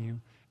from you.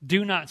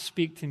 Do not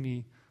speak to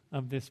me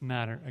of this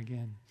matter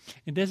again.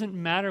 It doesn't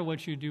matter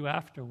what you do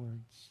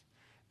afterwards.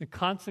 The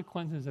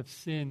consequences of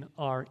sin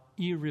are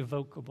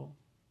irrevocable.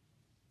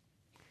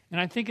 And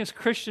I think as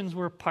Christians,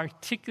 we're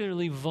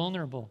particularly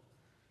vulnerable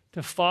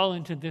to fall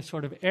into this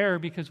sort of error,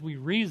 because we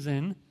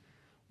reason,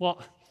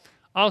 well,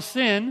 I'll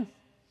sin,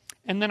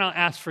 and then I'll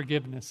ask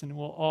forgiveness, and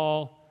we'll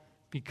all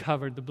be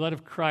covered. The blood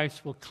of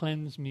Christ will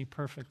cleanse me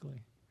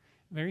perfectly.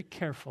 Very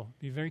careful.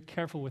 Be very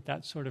careful with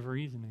that sort of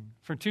reasoning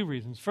for two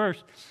reasons.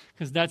 First,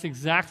 because that's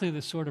exactly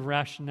the sort of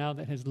rationale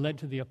that has led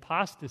to the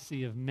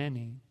apostasy of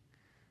many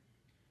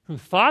who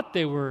thought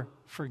they were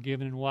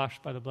forgiven and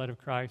washed by the blood of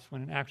Christ,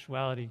 when in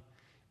actuality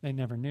they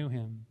never knew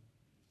him.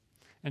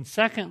 And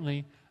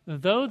secondly,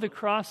 though the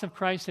cross of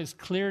Christ has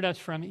cleared us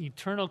from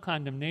eternal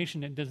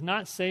condemnation, it does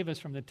not save us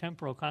from the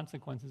temporal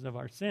consequences of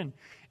our sin.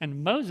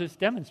 And Moses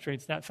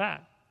demonstrates that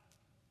fact.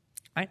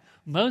 Right?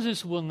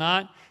 Moses will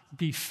not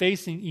be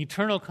facing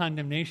eternal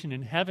condemnation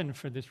in heaven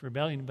for this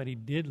rebellion, but he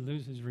did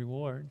lose his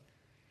reward.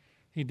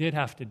 He did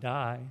have to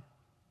die.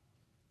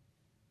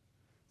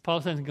 Paul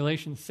says in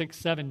Galatians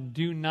 6:7,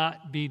 do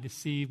not be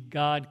deceived.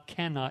 God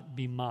cannot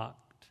be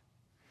mocked.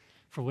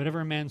 For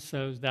whatever a man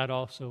sows, that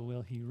also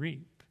will he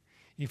reap.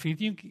 If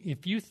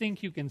you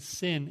think you can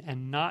sin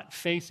and not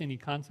face any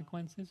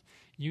consequences,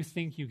 you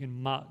think you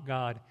can mock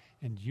God,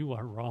 and you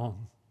are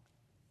wrong.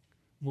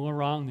 More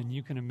wrong than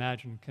you can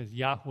imagine, because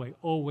Yahweh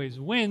always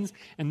wins,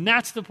 and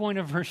that's the point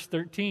of verse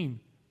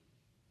 13.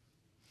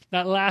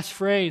 That last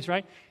phrase,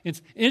 right?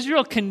 It's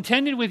Israel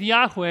contended with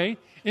Yahweh.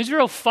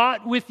 Israel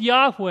fought with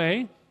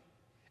Yahweh.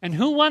 And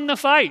who won the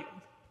fight?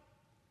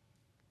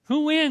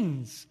 Who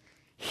wins?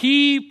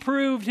 He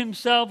proved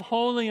himself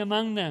holy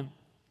among them.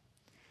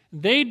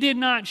 They did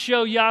not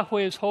show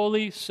Yahweh as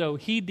holy, so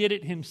he did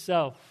it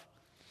himself.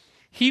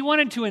 He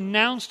wanted to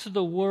announce to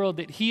the world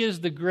that he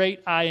is the great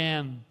I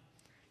am.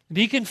 And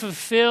he can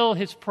fulfill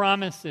his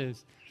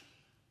promises.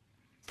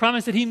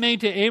 Promise that he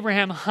made to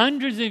Abraham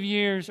hundreds of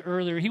years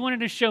earlier. He wanted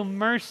to show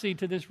mercy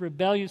to this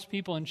rebellious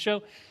people and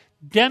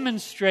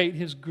demonstrate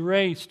his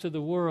grace to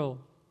the world.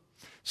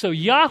 So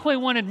Yahweh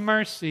wanted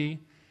mercy,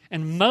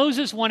 and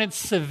Moses wanted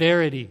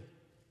severity.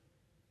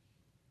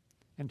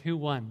 And who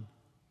won?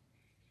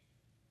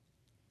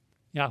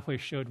 Yahweh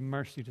showed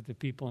mercy to the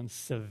people and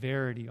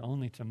severity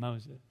only to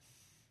Moses.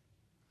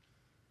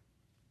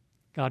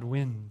 God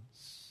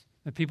wins.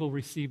 The people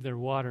receive their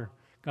water.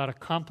 God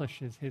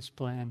accomplishes his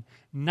plan.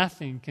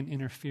 Nothing can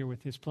interfere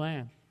with his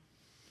plan.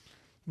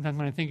 Sometimes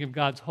when I think of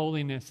God's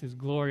holiness, his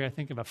glory, I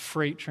think of a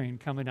freight train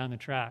coming down the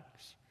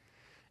tracks.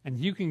 And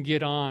you can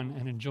get on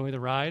and enjoy the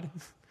ride,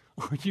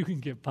 or you can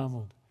get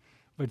pummeled.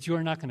 But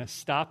you're not going to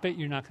stop it.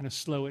 You're not going to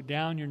slow it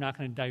down. You're not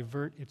going to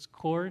divert its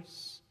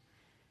course.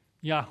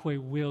 Yahweh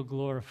will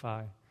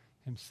glorify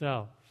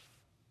himself.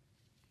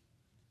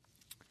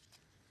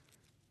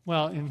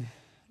 Well, in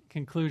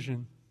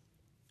conclusion,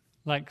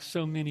 like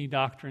so many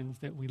doctrines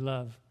that we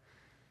love,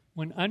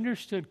 when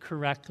understood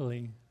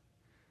correctly,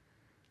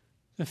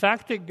 the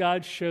fact that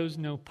God shows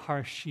no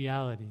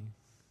partiality,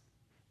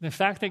 the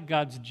fact that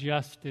God's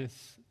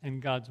justice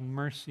and God's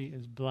mercy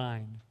is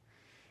blind,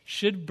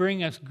 should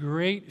bring us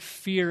great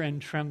fear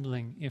and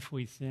trembling if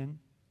we sin,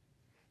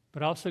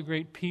 but also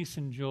great peace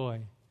and joy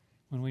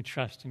when we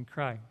trust in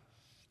Christ.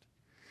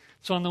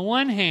 So on the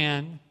one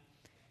hand,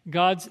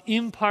 God's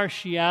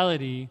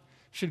impartiality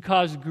should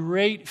cause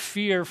great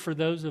fear for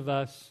those of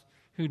us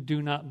who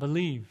do not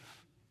believe.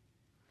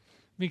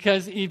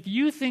 Because if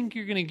you think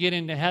you're going to get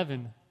into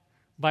heaven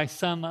by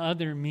some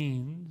other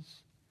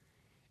means,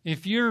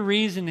 if you're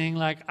reasoning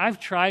like, I've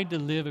tried to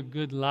live a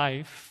good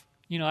life,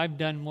 I've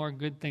done more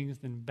good things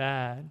than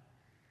bad.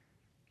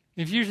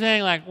 If you're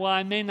saying like, well,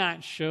 I may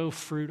not show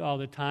fruit all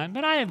the time,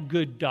 but I have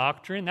good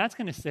doctrine, that's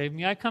going to save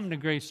me. I come to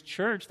Grace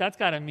Church, that's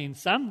got to mean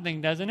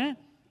something, doesn't it?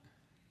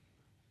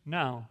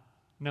 No,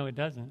 it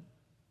doesn't.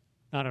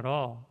 Not at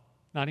all.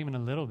 Not even a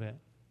little bit.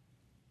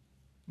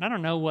 And I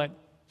don't know what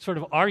sort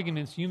of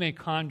arguments you may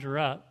conjure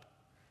up,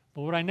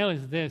 but what I know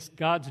is this: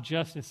 God's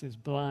justice is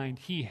blind.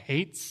 He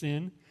hates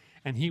sin,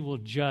 and he will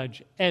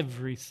judge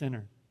every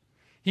sinner.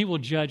 He will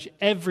judge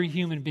every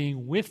human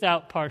being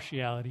without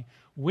partiality,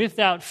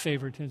 without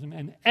favoritism,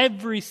 and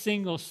every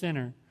single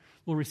sinner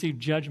will receive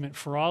judgment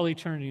for all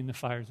eternity in the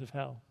fires of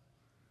hell.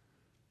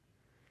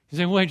 You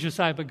say, wait,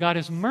 Josiah, but God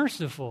is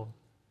merciful.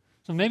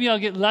 So maybe I'll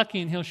get lucky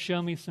and he'll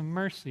show me some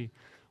mercy.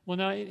 Well,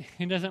 no,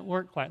 it doesn't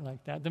work quite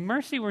like that. The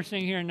mercy we're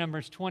seeing here in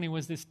Numbers 20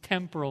 was this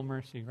temporal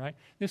mercy, right?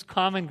 This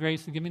common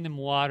grace of giving them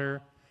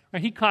water.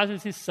 Right? He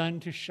causes his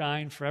sun to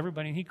shine for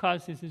everybody, and he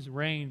causes his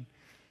rain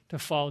to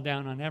fall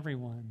down on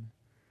everyone.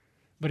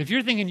 But if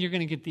you're thinking you're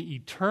going to get the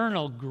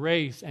eternal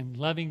grace and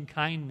loving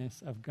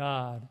kindness of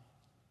God,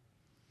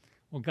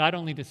 well, God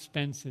only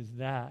dispenses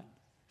that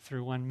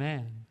through one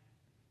man,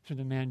 through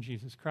the man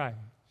Jesus Christ.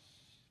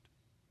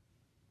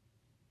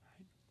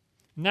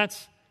 And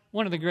that's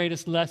one of the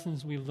greatest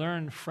lessons we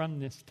learn from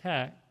this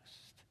text.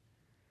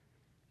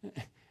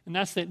 And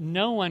that's that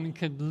no one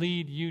could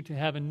lead you to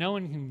heaven. No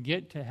one can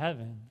get to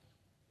heaven.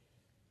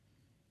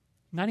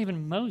 Not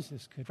even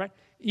Moses could, right?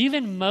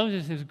 Even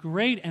Moses, as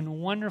great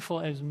and wonderful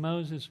as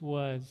Moses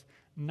was,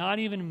 not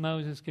even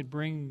Moses could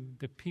bring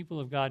the people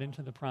of God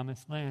into the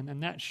promised land.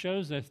 And that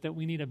shows us that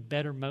we need a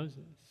better Moses.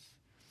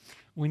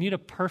 We need a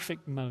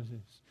perfect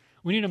Moses.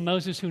 We need a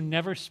Moses who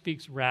never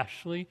speaks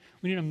rashly.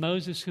 We need a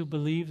Moses who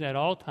believes at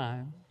all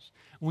times.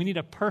 We need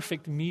a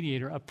perfect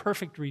mediator, a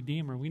perfect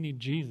redeemer. We need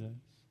Jesus.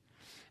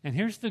 And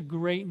here's the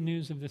great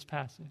news of this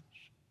passage.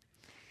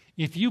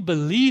 If you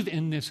believe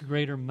in this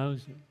greater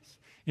Moses,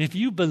 if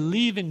you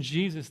believe in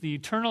Jesus, the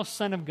eternal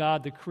Son of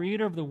God, the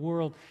creator of the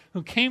world,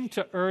 who came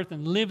to earth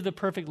and lived the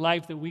perfect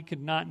life that we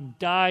could not and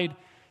died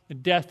the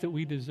death that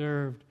we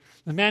deserved,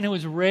 the man who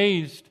was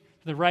raised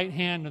to the right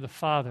hand of the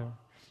Father,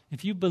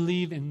 if you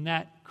believe in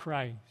that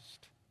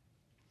Christ,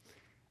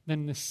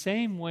 then the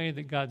same way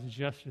that God's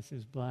justice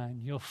is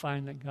blind, you'll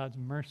find that God's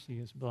mercy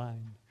is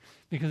blind.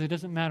 Because it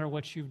doesn't matter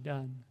what you've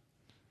done.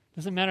 It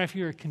doesn't matter if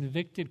you're a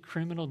convicted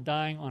criminal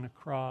dying on a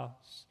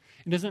cross.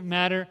 It doesn't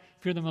matter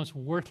if you're the most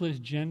worthless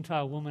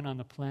Gentile woman on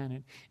the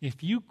planet.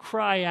 If you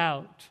cry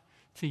out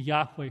to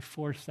Yahweh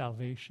for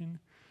salvation,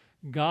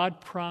 God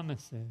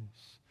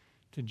promises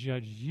to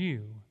judge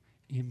you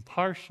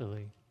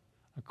impartially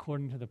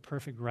according to the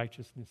perfect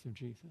righteousness of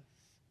Jesus.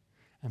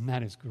 And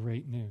that is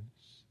great news.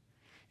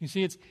 You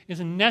see, it's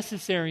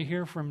necessary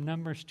here from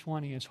Numbers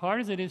 20, as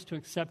hard as it is to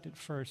accept it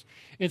first,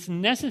 it's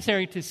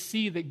necessary to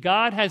see that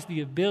God has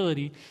the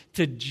ability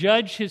to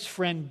judge his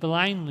friend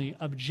blindly,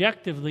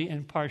 objectively,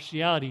 and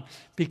partiality,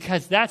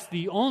 because that's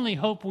the only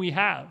hope we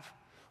have.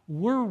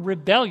 We're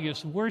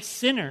rebellious. We're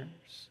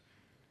sinners.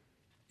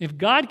 If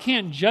God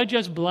can't judge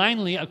us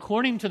blindly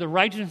according to the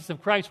righteousness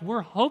of Christ,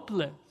 we're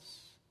hopeless.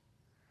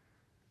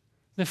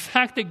 The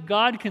fact that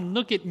God can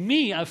look at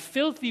me, a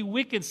filthy,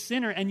 wicked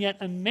sinner, and yet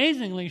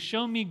amazingly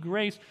show me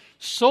grace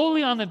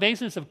solely on the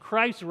basis of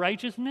Christ's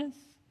righteousness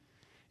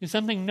is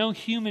something no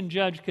human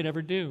judge could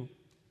ever do.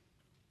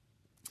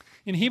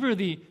 In Hebrew,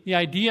 the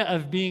idea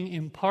of being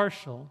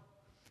impartial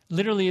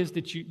literally is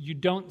that you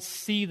don't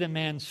see the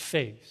man's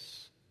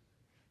face.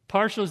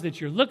 Partial is that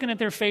you're looking at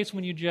their face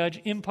when you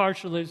judge.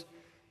 Impartial is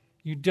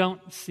you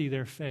don't see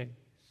their face.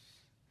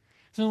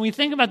 So when we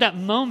think about that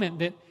moment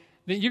that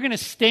you're going to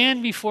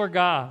stand before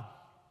God,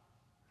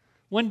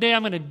 one day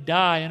I'm going to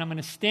die and I'm going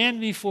to stand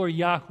before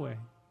Yahweh,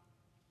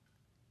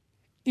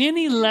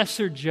 any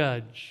lesser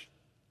judge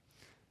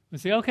would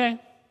say, okay,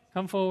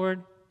 come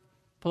forward,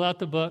 pull out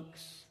the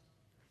books,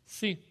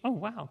 see, oh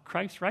wow,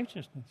 Christ's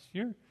righteousness,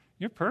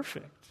 you're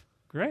perfect,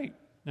 great.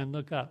 Then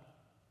look up.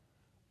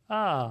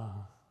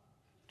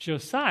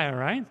 Josiah,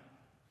 right?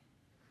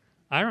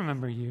 I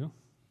remember you.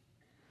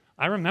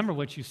 I remember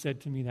what you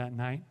said to me that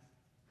night.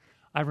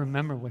 I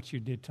remember what you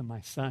did to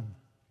my son.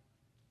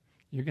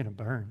 You're going to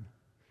burn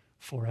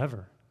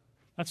forever.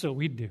 That's what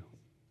we'd do.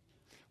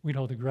 We'd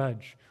hold a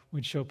grudge.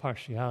 We'd show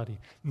partiality.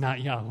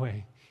 Not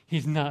Yahweh.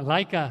 He's not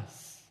like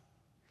us.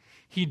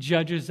 He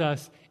judges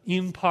us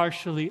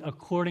impartially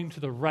according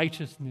to the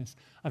righteousness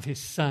of his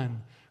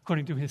Son,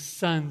 according to his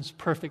Son's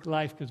perfect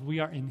life, because we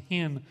are in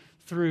him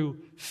through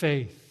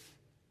faith.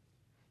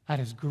 That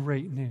is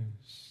great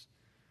news.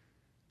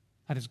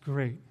 That is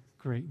great,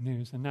 great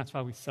news. And that's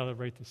why we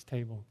celebrate this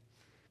table,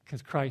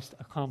 because Christ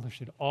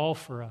accomplished it all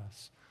for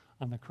us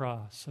on the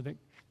cross, so that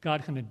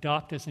God can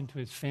adopt us into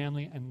his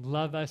family and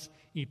love us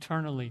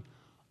eternally,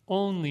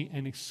 only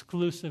and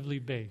exclusively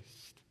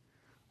based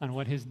on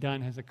what his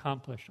done has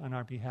accomplished on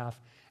our behalf,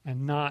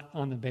 and not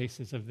on the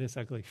basis of this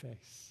ugly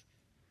face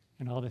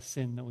and all the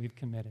sin that we've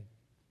committed.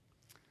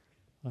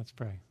 Let's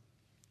pray.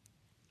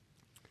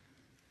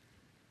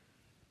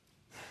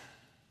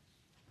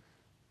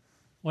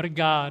 What a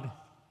God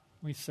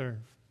we serve.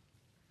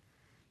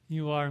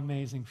 You are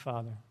amazing,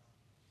 Father.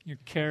 Your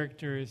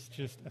character is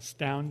just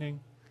astounding.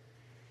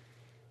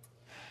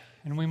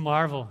 And we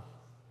marvel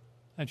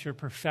at your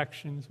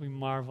perfections. We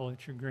marvel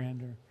at your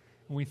grandeur.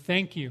 And we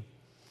thank you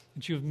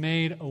that you have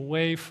made a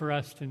way for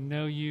us to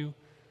know you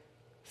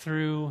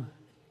through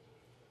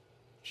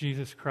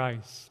Jesus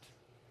Christ,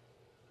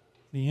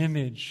 the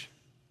image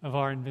of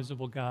our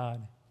invisible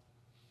God,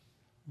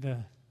 the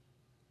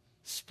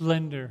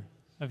splendor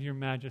of your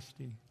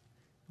majesty.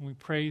 And we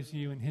praise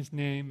you in his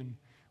name, and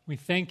we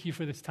thank you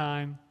for this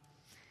time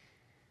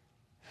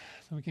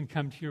so we can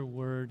come to your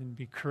word and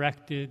be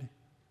corrected.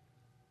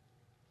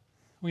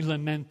 We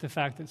lament the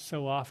fact that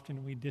so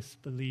often we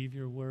disbelieve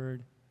your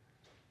word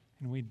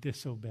and we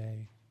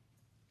disobey.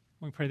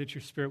 We pray that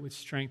your Spirit would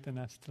strengthen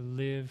us to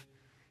live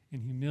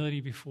in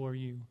humility before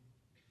you.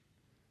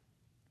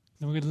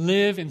 That we would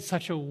live in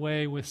such a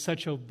way with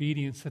such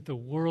obedience that the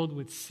world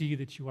would see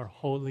that you are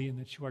holy and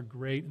that you are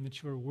great and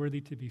that you are worthy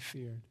to be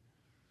feared.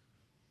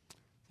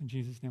 In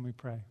Jesus' name we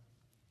pray.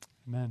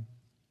 Amen.